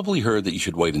probably heard that you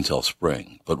should wait until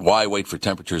spring. But why wait for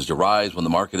temperatures to rise when the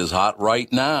market is hot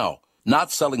right now?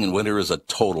 Not selling in winter is a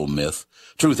total myth.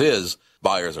 Truth is,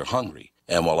 buyers are hungry.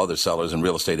 And while other sellers and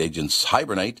real estate agents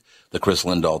hibernate, the Chris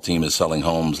Lindahl team is selling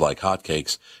homes like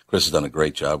hotcakes. Chris has done a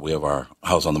great job. We have our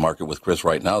house on the market with Chris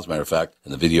right now, as a matter of fact,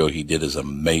 and the video he did is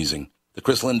amazing. The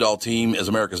Chris Lindahl team is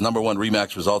America's #1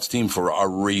 RE/MAX results team for a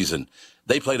reason.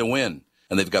 They play to win,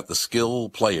 and they've got the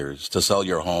skilled players to sell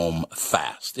your home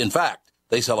fast. In fact,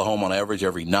 they sell a home on average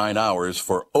every 9 hours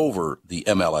for over the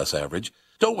MLS average.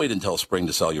 Don't wait until spring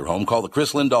to sell your home. Call the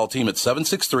Chris Lindahl team at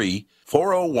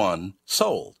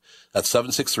 763-401-SOLD. That's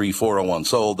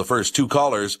 763-401-SOLD. The first 2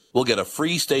 callers will get a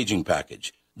free staging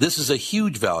package. This is a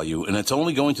huge value, and it's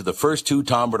only going to the first 2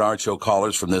 Tom Bernard Show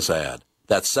callers from this ad.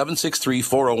 That's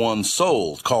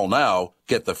 763-401-SOLD. Call now,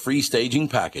 get the free staging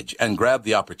package, and grab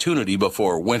the opportunity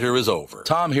before winter is over.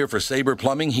 Tom here for Sabre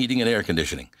Plumbing, Heating, and Air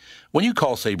Conditioning. When you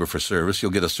call Sabre for service,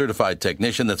 you'll get a certified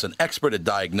technician that's an expert at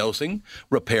diagnosing,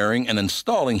 repairing, and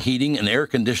installing heating and air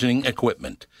conditioning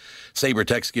equipment. Sabre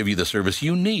Techs give you the service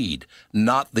you need,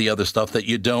 not the other stuff that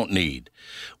you don't need.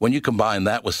 When you combine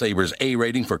that with Sabre's A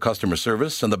rating for customer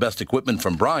service and the best equipment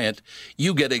from Bryant,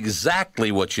 you get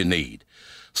exactly what you need.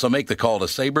 So make the call to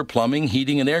Sabre Plumbing,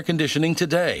 Heating, and Air Conditioning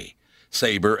today.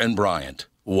 Sabre and Bryant,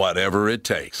 whatever it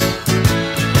takes.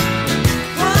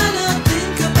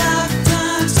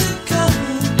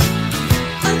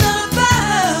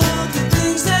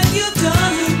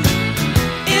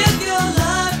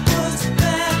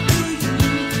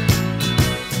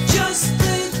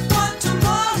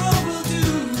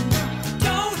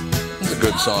 That's a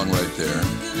good song right there.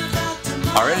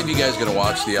 Are any of you guys going to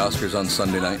watch the Oscars on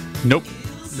Sunday night? Nope.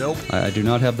 Nope. I do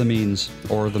not have the means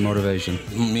or the motivation.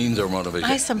 Means or motivation?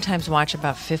 I sometimes watch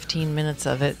about 15 minutes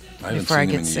of it I haven't before I seen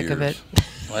him get in sick of years. it.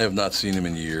 I have not seen him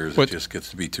in years. What? It just gets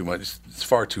to be too much. It's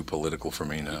far too political for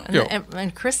me now.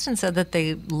 And Kristen said that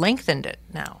they lengthened it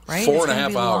now, right? 4.5 It's gonna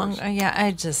be hours. Yeah,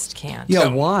 I just can't. Yeah,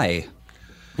 why?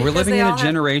 We're Because living they in all a have-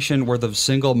 generation where the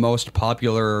single most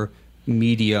popular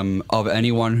medium of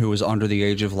anyone who is under the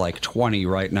age of like 20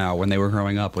 right now when they were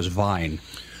growing up was Vine,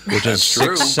 which is That's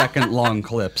true. 6-second long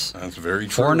clips. That's very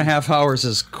true. 4.5 hours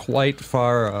is quite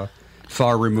far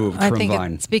removed I from think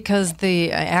Vine. it's because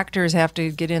the actors have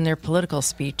to get in their political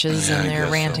speeches Yeah, and I their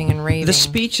guess ranting so. and raving. The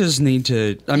speeches need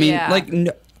to. I mean,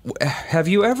 Yeah. have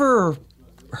you ever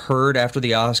heard after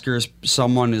the Oscars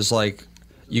someone is like,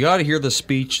 you got to hear the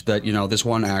speech that this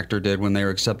one actor did when they were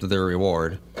accepted their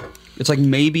reward? It's like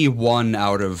maybe one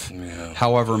out of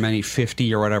however many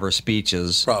 50 or whatever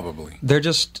speeches. Probably. They're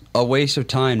just a waste of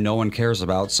time no one cares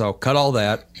about. So cut all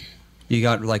that. You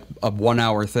got like a 1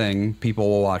 hour thing. People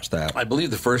will watch that. I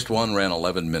believe the first one ran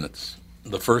 11 minutes.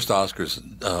 The first Oscars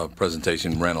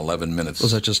presentation ran 11 minutes.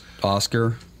 Was that just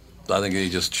Oscar? I think he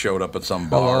just showed up at some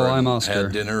bar Hello, and I'm Oscar.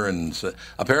 had dinner. And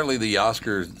apparently the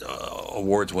Oscar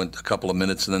awards went a couple of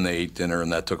minutes, and then they ate dinner,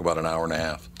 and that took about an hour and a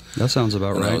half. That sounds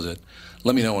about And right. that was it.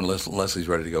 Let me know when Leslie's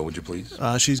ready to go, would you please?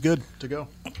 She's good to go.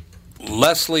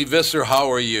 Leslie Visser,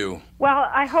 how are you? Well,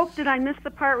 I hope did I miss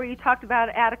the part where you talked about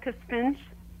Atticus Finch?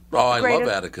 Oh, I love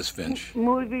Greatest Atticus Finch.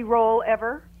 Movie role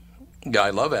ever. Yeah, I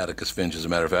love Atticus Finch, as a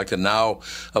matter of fact. And now,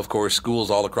 of course, schools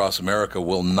all across America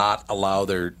will not allow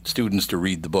their students to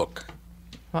read the book.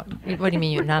 What do you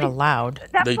mean you're not allowed?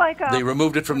 That's They, like they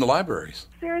removed it from the libraries.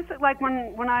 seriously, like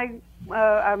when I'm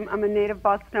a native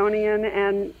Bostonian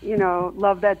and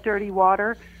love that dirty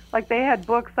water. Like they had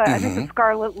books. I think the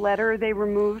Scarlet Letter they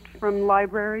removed from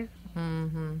libraries.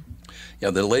 Mm-hmm. Yeah,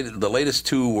 the latest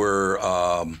 2 were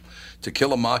To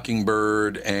Kill a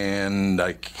Mockingbird and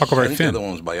Huckleberry I think Finn. the other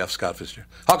one was by F. Scott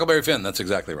Fitzgerald. Huckleberry Finn, that's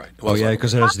exactly right. It Oh, was yeah, Huckleberry.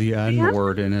 because it has the N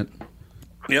word in it.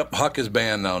 Yep, Huck is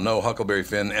banned now. No Huckleberry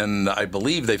Finn. And I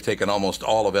believe they've taken almost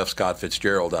all of F. Scott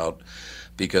Fitzgerald out.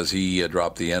 because he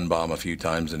dropped the N-bomb a few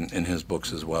times in his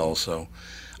books as well. So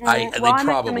Well, they I'm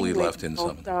probably a left in people,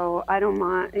 some. So I don't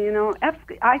mind.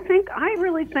 I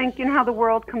really think, how the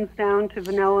world comes down to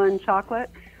vanilla and chocolate.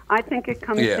 I think it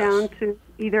comes Yes. down to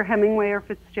either Hemingway or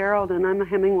Fitzgerald, and I'm a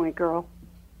Hemingway girl.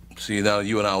 See, now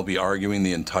you and I will be arguing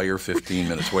the entire 15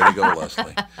 minutes. Way to go,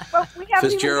 Leslie. But we haven't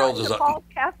Fitzgerald even is gotten to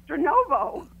Paul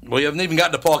Castronovo. We haven't even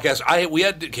gotten to Paul Castro.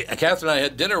 Catherine and I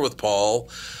had dinner with Paul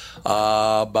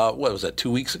about, what was that, 2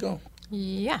 weeks ago?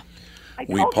 Yeah.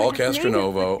 Paul His name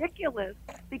Castronovo. is ridiculous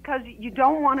because you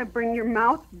don't want to bring your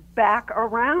mouth back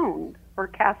around for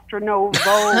Castronovo.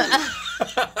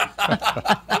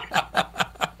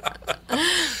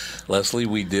 Leslie,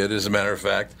 we did, as a matter of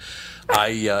fact.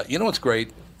 You know what's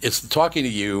great? It's talking to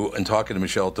you and talking to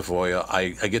Michelle Tafoya. I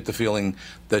get the feeling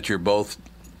that you're both,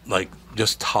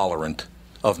 just tolerant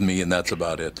of me, and that's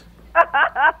about it.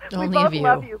 We Only both of you.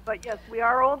 love you, but yes, we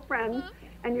are old friends,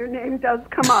 and your name does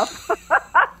come up.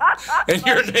 And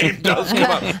your name does come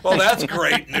up. Well, that's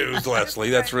great news, Leslie.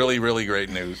 That's really, really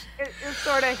great news. It's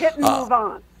sort of hit and move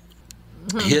on.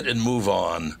 Hit and move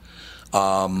on.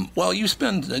 Well, you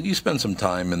spend some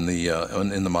time in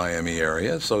the Miami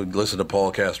area, so listen to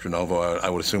Paul Castronovo, I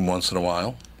would assume, once in a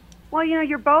while. Well,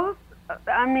 you're both.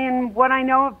 What I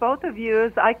know of both of you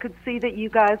is I could see that you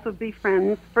guys would be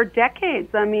friends for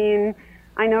decades. I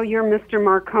know you're Mr.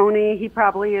 Marconi. He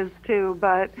probably is too,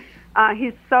 but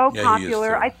he's so Yeah,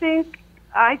 popular. he is too.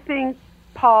 I think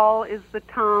Paul is the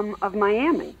Tom of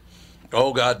Miami.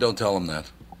 Oh, God, don't tell him that.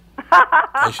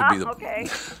 I should be the... Okay.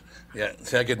 Yeah,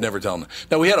 see, I could never tell him.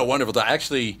 No, we had a wonderful time.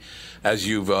 Actually, as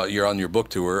you're on your book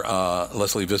tour,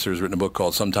 Leslie Visser has written a book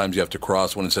called "Sometimes You Have to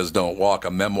Cross When It Says Don't Walk,"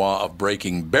 a memoir of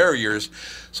breaking barriers.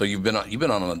 So you've been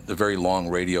on a very long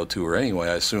radio tour. Anyway,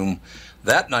 I assume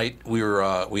that night we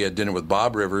had dinner with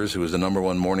Bob Rivers, who was the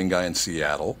 #1 morning guy in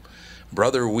Seattle,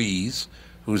 Brother Weeze,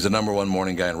 who's the #1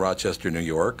 morning guy in Rochester, New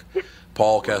York,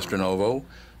 Paul Castronovo,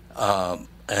 and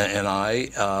I,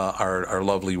 our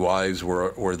lovely wives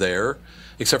were there.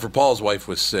 Except for Paul's wife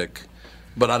was sick,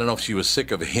 but I don't know if she was sick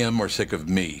of him or sick of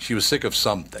me. She was sick of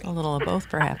something. A little of both,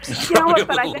 perhaps. You know what? A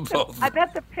But little I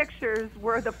bet the pictures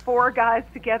were the four guys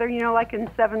together. Like in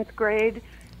 7th grade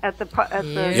at the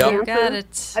You got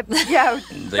dances. it. Yeah,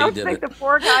 They don't did think it. the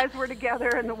four guys were together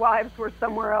and the wives were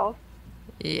somewhere else.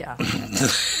 Yeah.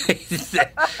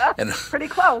 And, Pretty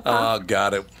close. Huh? oh,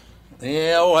 got it.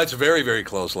 Yeah, it's very, very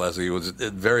close, Leslie. It was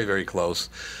very, very close.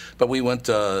 But we went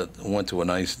to a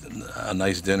nice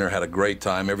dinner, had a great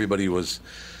time. Everybody was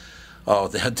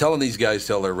telling these guys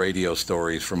tell their radio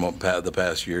stories from the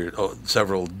past year,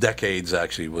 several decades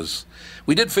actually.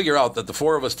 We did figure out that the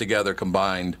four of us together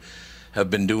combined have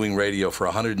been doing radio for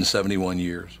 171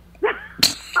 years.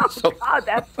 Oh, God,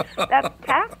 that's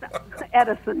past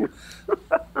Edison.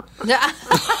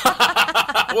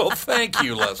 Well, thank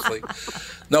you, Leslie.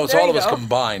 No, it's There all you of us go.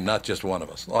 combined, not just one of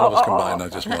us. All of us combined,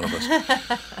 not just one of us.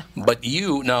 But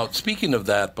now, speaking of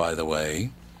that, by the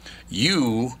way,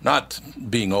 you, not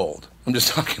being old, I'm just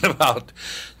talking about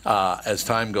as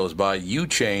time goes by, you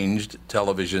changed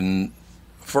television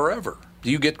forever. Do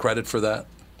you get credit for that?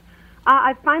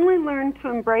 I finally learned to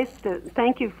embrace it.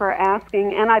 Thank you for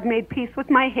asking. And I've made peace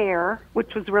with my hair,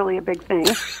 which was really a big thing,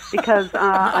 because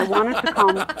I wanted to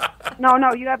call...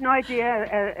 No, you have no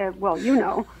idea. Well, you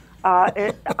know.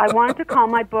 I wanted to call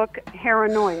my book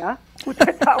Hairanoia, which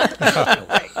I thought was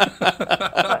great.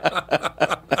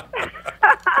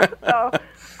 So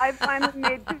I finally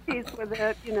made peace with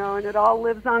it, and it all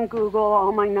lives on Google,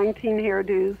 all my 19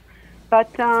 hairdos.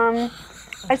 But I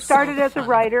started as a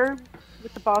writer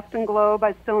with the Boston Globe.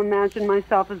 I still imagine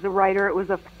myself as a writer. It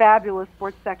was a fabulous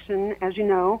sports section, as you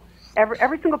know.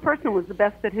 Every single person was the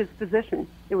best at his position.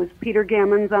 It was Peter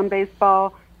Gammons on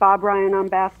baseball, Bob Ryan on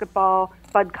basketball,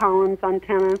 Bud Collins on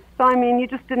tennis. So, you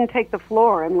just didn't take the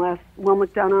floor unless Will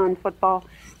McDonough on football.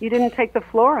 You didn't take the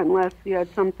floor unless you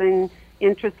had something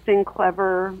interesting,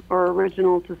 clever, or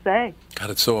original to say.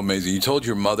 God, it's so amazing. You told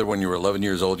your mother when you were 11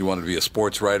 years old you wanted to be a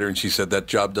sports writer, and she said that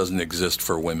job doesn't exist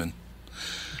for women.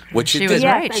 Which She it was did.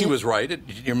 right. She was right.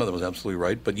 Your mother was absolutely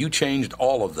right, but you changed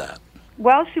all of that.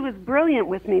 Well, she was brilliant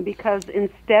with me because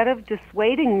instead of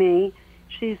dissuading me,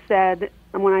 she said,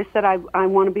 and when I said I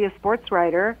want to be a sports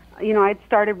writer, I'd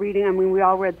started reading, we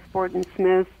all read Sport and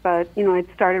Smith, but,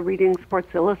 I'd started reading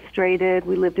Sports Illustrated.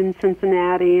 We lived in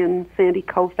Cincinnati and Sandy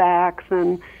Koufax.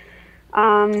 And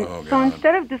so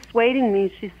instead of dissuading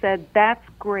me, she said, that's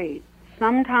great.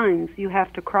 Sometimes you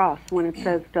have to cross when it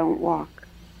says don't walk.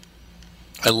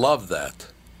 I love that.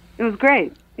 It was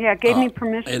great. Yeah, it gave me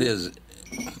permission. It is.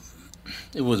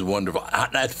 It was wonderful.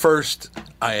 At first,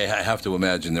 I have to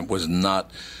imagine it was not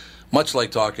much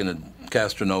like talking to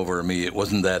Castronova or me, it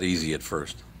wasn't that easy at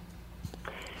first.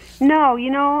 No,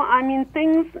 I mean,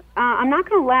 things, I'm not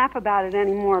going to laugh about it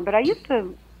anymore, but I used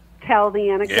to tell the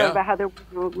anecdote about how there were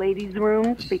no ladies'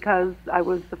 rooms because I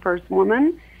was the first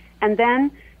woman. And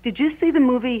then, did you see the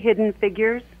movie Hidden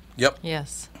Figures? Yep.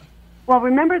 Yes. Well,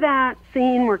 remember that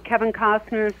scene where Kevin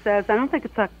Costner says, I don't think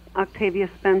it's Octavia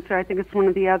Spencer, I think it's one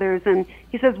of the others, and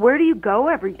he says, where do you go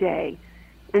every day?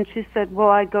 And she said, well,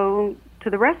 I go to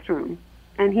the restroom.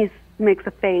 And he makes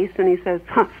a face, and he says,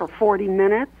 for 40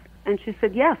 minutes? And she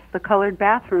said, yes, the colored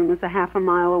bathroom is a half a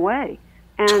mile away.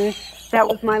 And that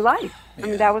was my life. I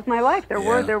mean, that was my life. There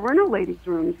were no ladies'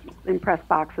 rooms in press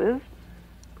boxes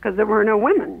because there were no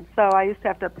women. So I used to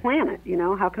have to plan it,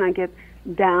 how can I get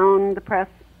down the press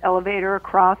elevator,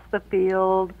 across the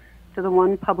field, to the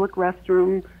one public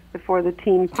restroom before the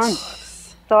team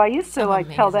punched. So I used to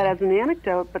tell that as an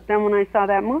anecdote, but then when I saw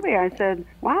that movie, I said,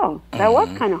 wow, that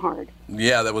was kind of hard.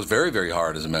 Yeah, that was very, very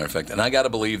hard, as a matter of fact. And I got to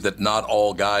believe that not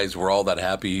all guys were all that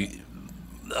happy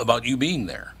about you being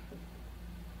there.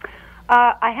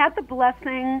 I had the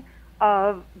blessing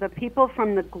of the people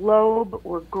from the Globe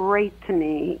were great to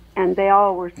me, and they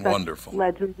all were such wonderful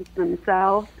legends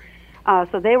themselves.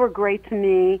 So they were great to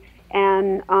me.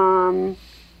 And,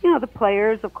 the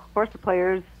players, of course,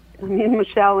 I mean,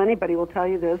 Michelle, anybody will tell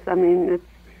you this. I mean, it's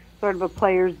sort of a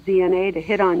player's DNA to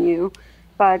hit on you.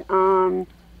 But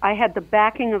I had the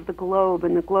backing of the Globe,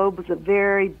 and the Globe was a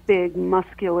very big,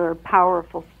 muscular,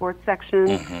 powerful sports section.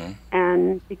 Mm-hmm.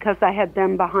 And because I had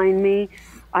them behind me,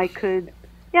 I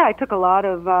took a lot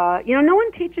of, no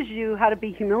one teaches you how to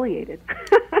be humiliated.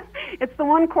 It's the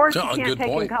one course you can't take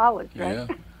in college, right?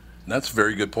 Yeah. That's a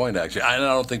very good point, actually. I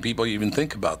don't think people even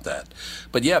think about that.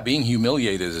 But yeah, being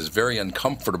humiliated is very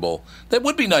uncomfortable. That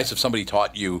would be nice if somebody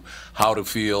taught you how to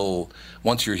feel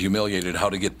once you're humiliated, how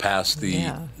to get past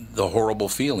the horrible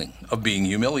feeling of being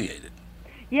humiliated.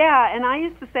 Yeah, and I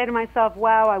used to say to myself,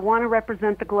 wow, I want to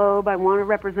represent the Globe. I want to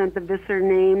represent the Visser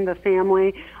name, the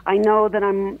family. I know that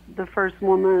I'm the first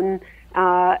woman,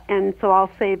 and so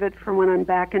I'll save it for when I'm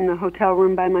back in the hotel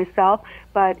room by myself.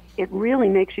 But it really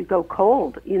makes you go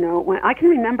cold, When I can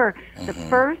remember the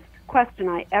first question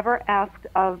I ever asked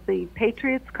of the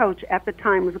Patriots coach at the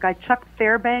time was a guy, Chuck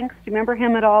Fairbanks. Do you remember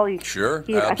him at all? Sure,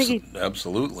 I think he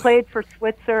absolutely played for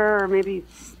Switzer or maybe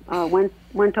went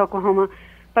to Oklahoma.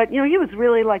 But, he was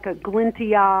really like a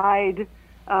glinty-eyed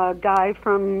guy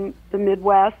from the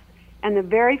Midwest. And the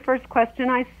very first question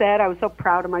I said, I was so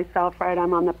proud of myself, right?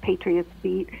 I'm on the Patriots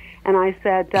beat. And I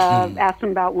said, asked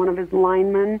him about one of his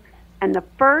linemen. And the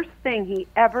first thing he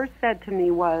ever said to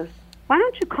me was, why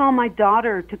don't you call my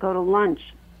daughter to go to lunch?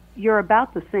 You're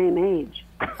about the same age.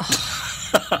 So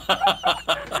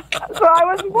I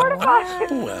was mortified.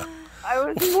 Wow. I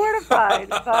was mortified.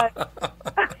 But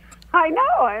I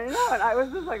know. And I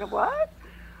was just like, what?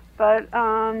 But,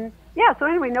 so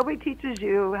anyway, nobody teaches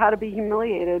you how to be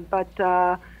humiliated. But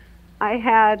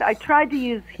I tried to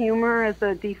use humor as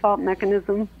a default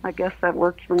mechanism. I guess that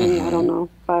worked for me. I don't know.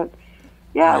 But,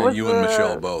 it was... You and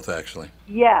Michelle both, actually.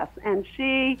 Yes, and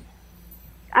she...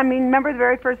 I mean, remember the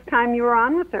very first time you were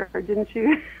on with her? Didn't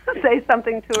you say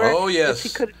something to her? Oh, yes. She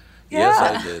could, Yes,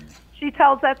 I did. She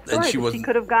tells that story. And she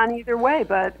could have gone either way,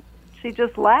 but she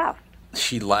just laughed.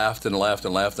 She laughed and laughed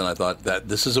and laughed, and I thought that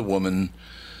this is a woman.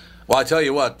 Well, I tell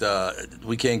you what,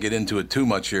 we can't get into it too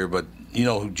much here, but you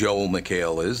know who Joel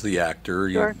McHale is, the actor,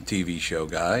 sure. TV show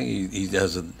guy. He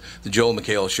has the Joel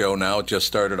McHale show now. It just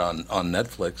started on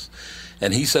Netflix.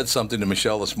 And he said something to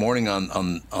Michelle this morning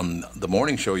on the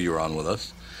morning show you were on with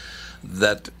us,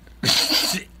 that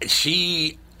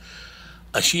she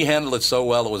handled it so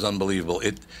well, it was unbelievable.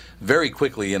 It very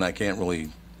quickly, and I can't really,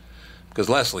 because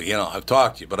Leslie, I've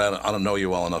talked to you, but I don't know you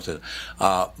well enough to.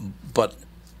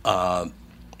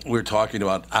 We're talking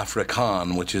about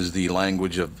Afrikaan, which is the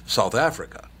language of South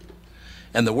Africa,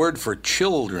 and the word for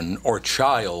children or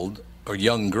child or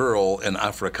young girl in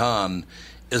Afrikaan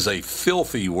is a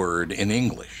filthy word in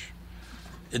English.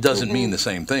 It doesn't mean the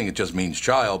same thing. It just means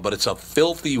child, but it's a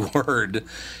filthy word.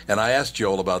 And I asked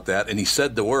Joel about that, and he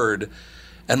said the word,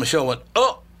 and Michelle went,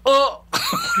 oh.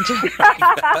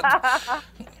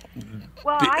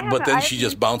 But then she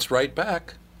just bounced right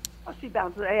back. Oh, she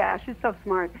bounced. Yeah, she's so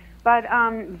smart. But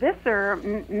Visser,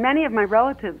 many of my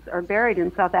relatives are buried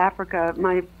in South Africa.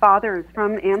 My father is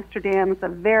from Amsterdam. It's a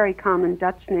very common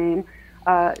Dutch name.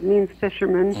 It means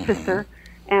fisherman, visser.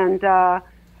 And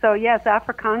so, yes,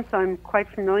 Afrikaans, so I'm quite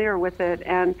familiar with it.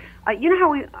 And you know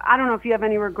how I don't know if you have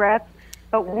any regrets,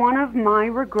 but one of my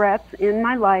regrets in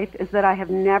my life is that I have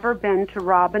never been to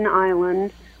Robben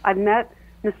Island. I've met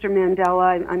Mr.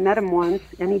 Mandela. I met him once,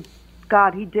 and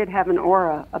he did have an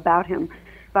aura about him.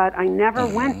 but I never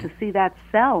went to see that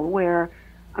cell where,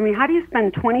 I mean, how do you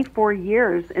spend 24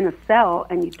 years in a cell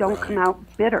and you don't come out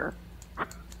bitter?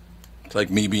 It's like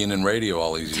me being in radio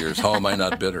all these years. How am I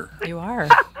not bitter? You are.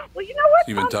 Well, you know what? It's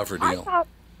even tougher deal.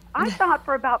 I thought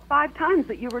for about 5 times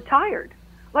that you retired.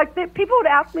 Like, people would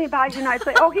ask me about you, and I'd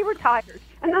say, oh, he retired.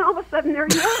 And then all of a sudden, there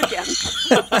you are again.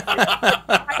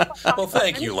 Well,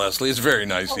 thank you, Leslie. It's very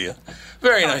nice of you.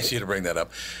 Very nice of you to bring that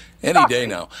up. Any day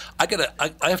now. I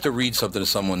have to read something to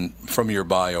someone from your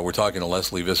bio. We're talking to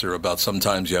Leslie Visser about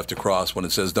sometimes you have to cross when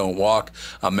it says don't walk,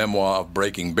 a memoir of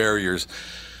breaking barriers.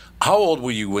 How old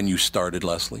were you when you started,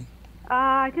 Leslie?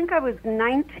 I think I was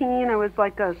 19. I was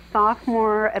like a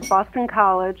sophomore at Boston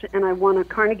College, and I won a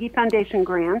Carnegie Foundation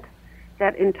grant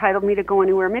that entitled me to go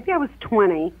anywhere. Maybe I was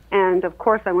 20, and of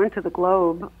course I went to the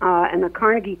Globe, and the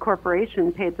Carnegie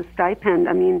Corporation paid the stipend.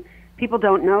 I mean, people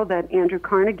don't know that Andrew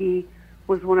Carnegie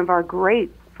was one of our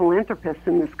great philanthropists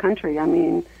in this country. I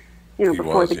mean, you know,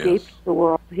 before the Gates of the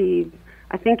world,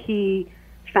 I think he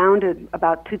founded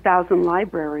about 2,000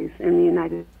 libraries in the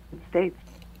United States.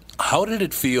 How did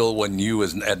it feel when you,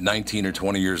 at 19 or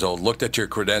 20 years old, looked at your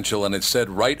credential and it said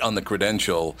right on the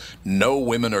credential, no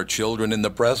women or children in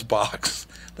the press box?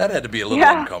 That had to be a little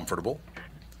uncomfortable.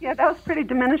 Yeah, that was pretty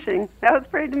diminishing. But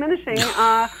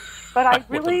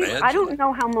I don't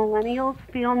know how millennials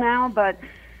feel now, but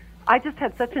I just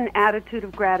had such an attitude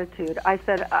of gratitude. I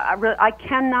said, I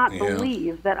cannot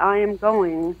believe that I am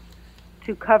going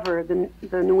to cover the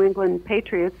New England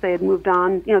Patriots. They had moved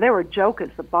on. You know, they were a joke as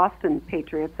the Boston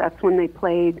Patriots. That's when they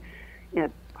played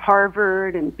at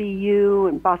Harvard and BU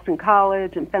and Boston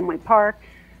College and Fenway Park.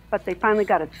 But they finally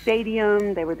got a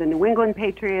stadium. They were the New England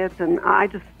Patriots, and I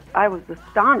was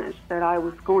astonished that I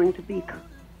was going to be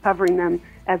covering them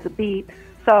as a beat.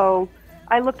 So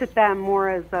I looked at them more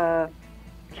as a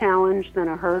challenge than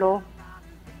a hurdle.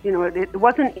 You know, it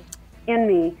wasn't in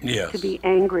me to be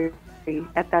angry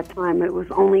at that time. It was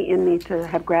only in me to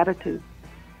have gratitude.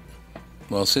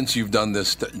 Well, since you've done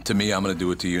this to me, I'm going to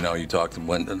do it to you now. You talked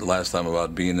last time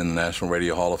about being in the National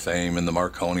Radio Hall of Fame and the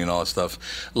Marconi and all that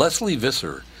stuff. Leslie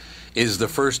Visser is the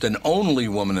first and only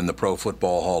woman in the Pro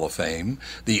Football Hall of Fame,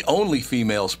 the only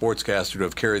female sportscaster to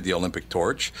have carried the Olympic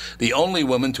torch, the only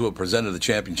woman to have presented the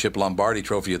championship Lombardi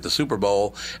Trophy at the Super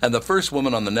Bowl, and the first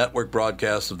woman on the network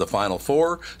broadcast of the Final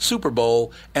Four, Super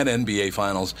Bowl, and NBA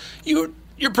Finals.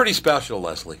 You're pretty special,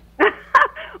 Leslie.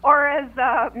 Or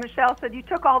as Michelle said, you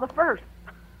took all the firsts.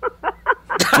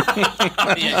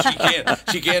 Yeah,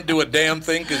 she can't do a damn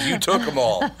thing because you took them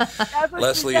all.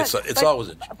 Leslie, it's always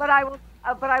a... But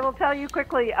I will tell you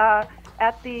quickly, I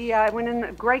went in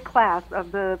a great class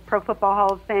of the Pro Football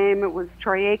Hall of Fame. It was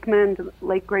Troy Aikman, the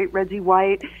late, great Reggie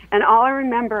White. And all I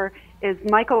remember is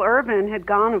Michael Irvin had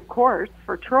gone, of course,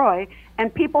 for Troy,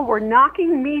 and people were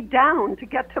knocking me down to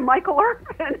get to Michael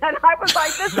Irvin. And I was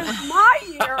like, this is my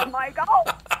year. I'm like,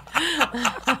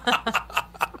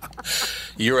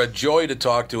 You're a joy to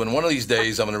talk to, and one of these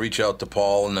days I'm going to reach out to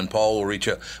Paul, and then Paul will reach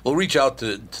out. We'll reach out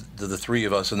to the three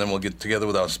of us, and then we'll get together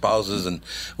with our spouses, and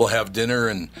we'll have dinner,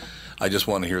 and I just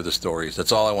want to hear the stories.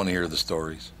 That's all I want to hear, the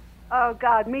stories. Oh,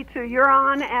 God, me too. You're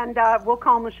on, and we'll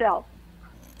call Michelle.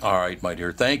 All right, my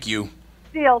dear. Thank you.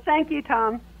 Deal. Thank you,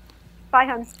 Tom. Bye,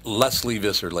 hon. Leslie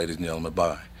Visser, ladies and gentlemen.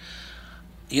 Bye.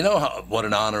 You know what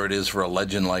an honor it is for a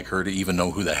legend like her to even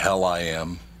know who the hell I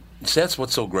am? See, that's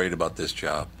what's so great about this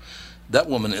job. That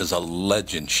woman is a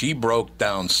legend. She broke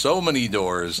down so many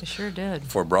doors. She sure did.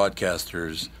 For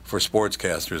broadcasters, for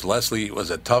sportscasters. Leslie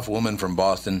was a tough woman from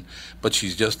Boston, but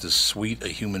she's just as sweet a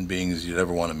human being as you'd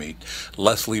ever want to meet.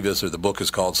 Leslie Visser. The book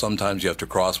is called Sometimes You Have to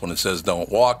Cross When It Says Don't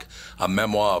Walk, a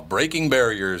memoir of breaking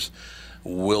barriers.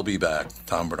 We'll be back.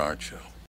 Tom Bernard Show.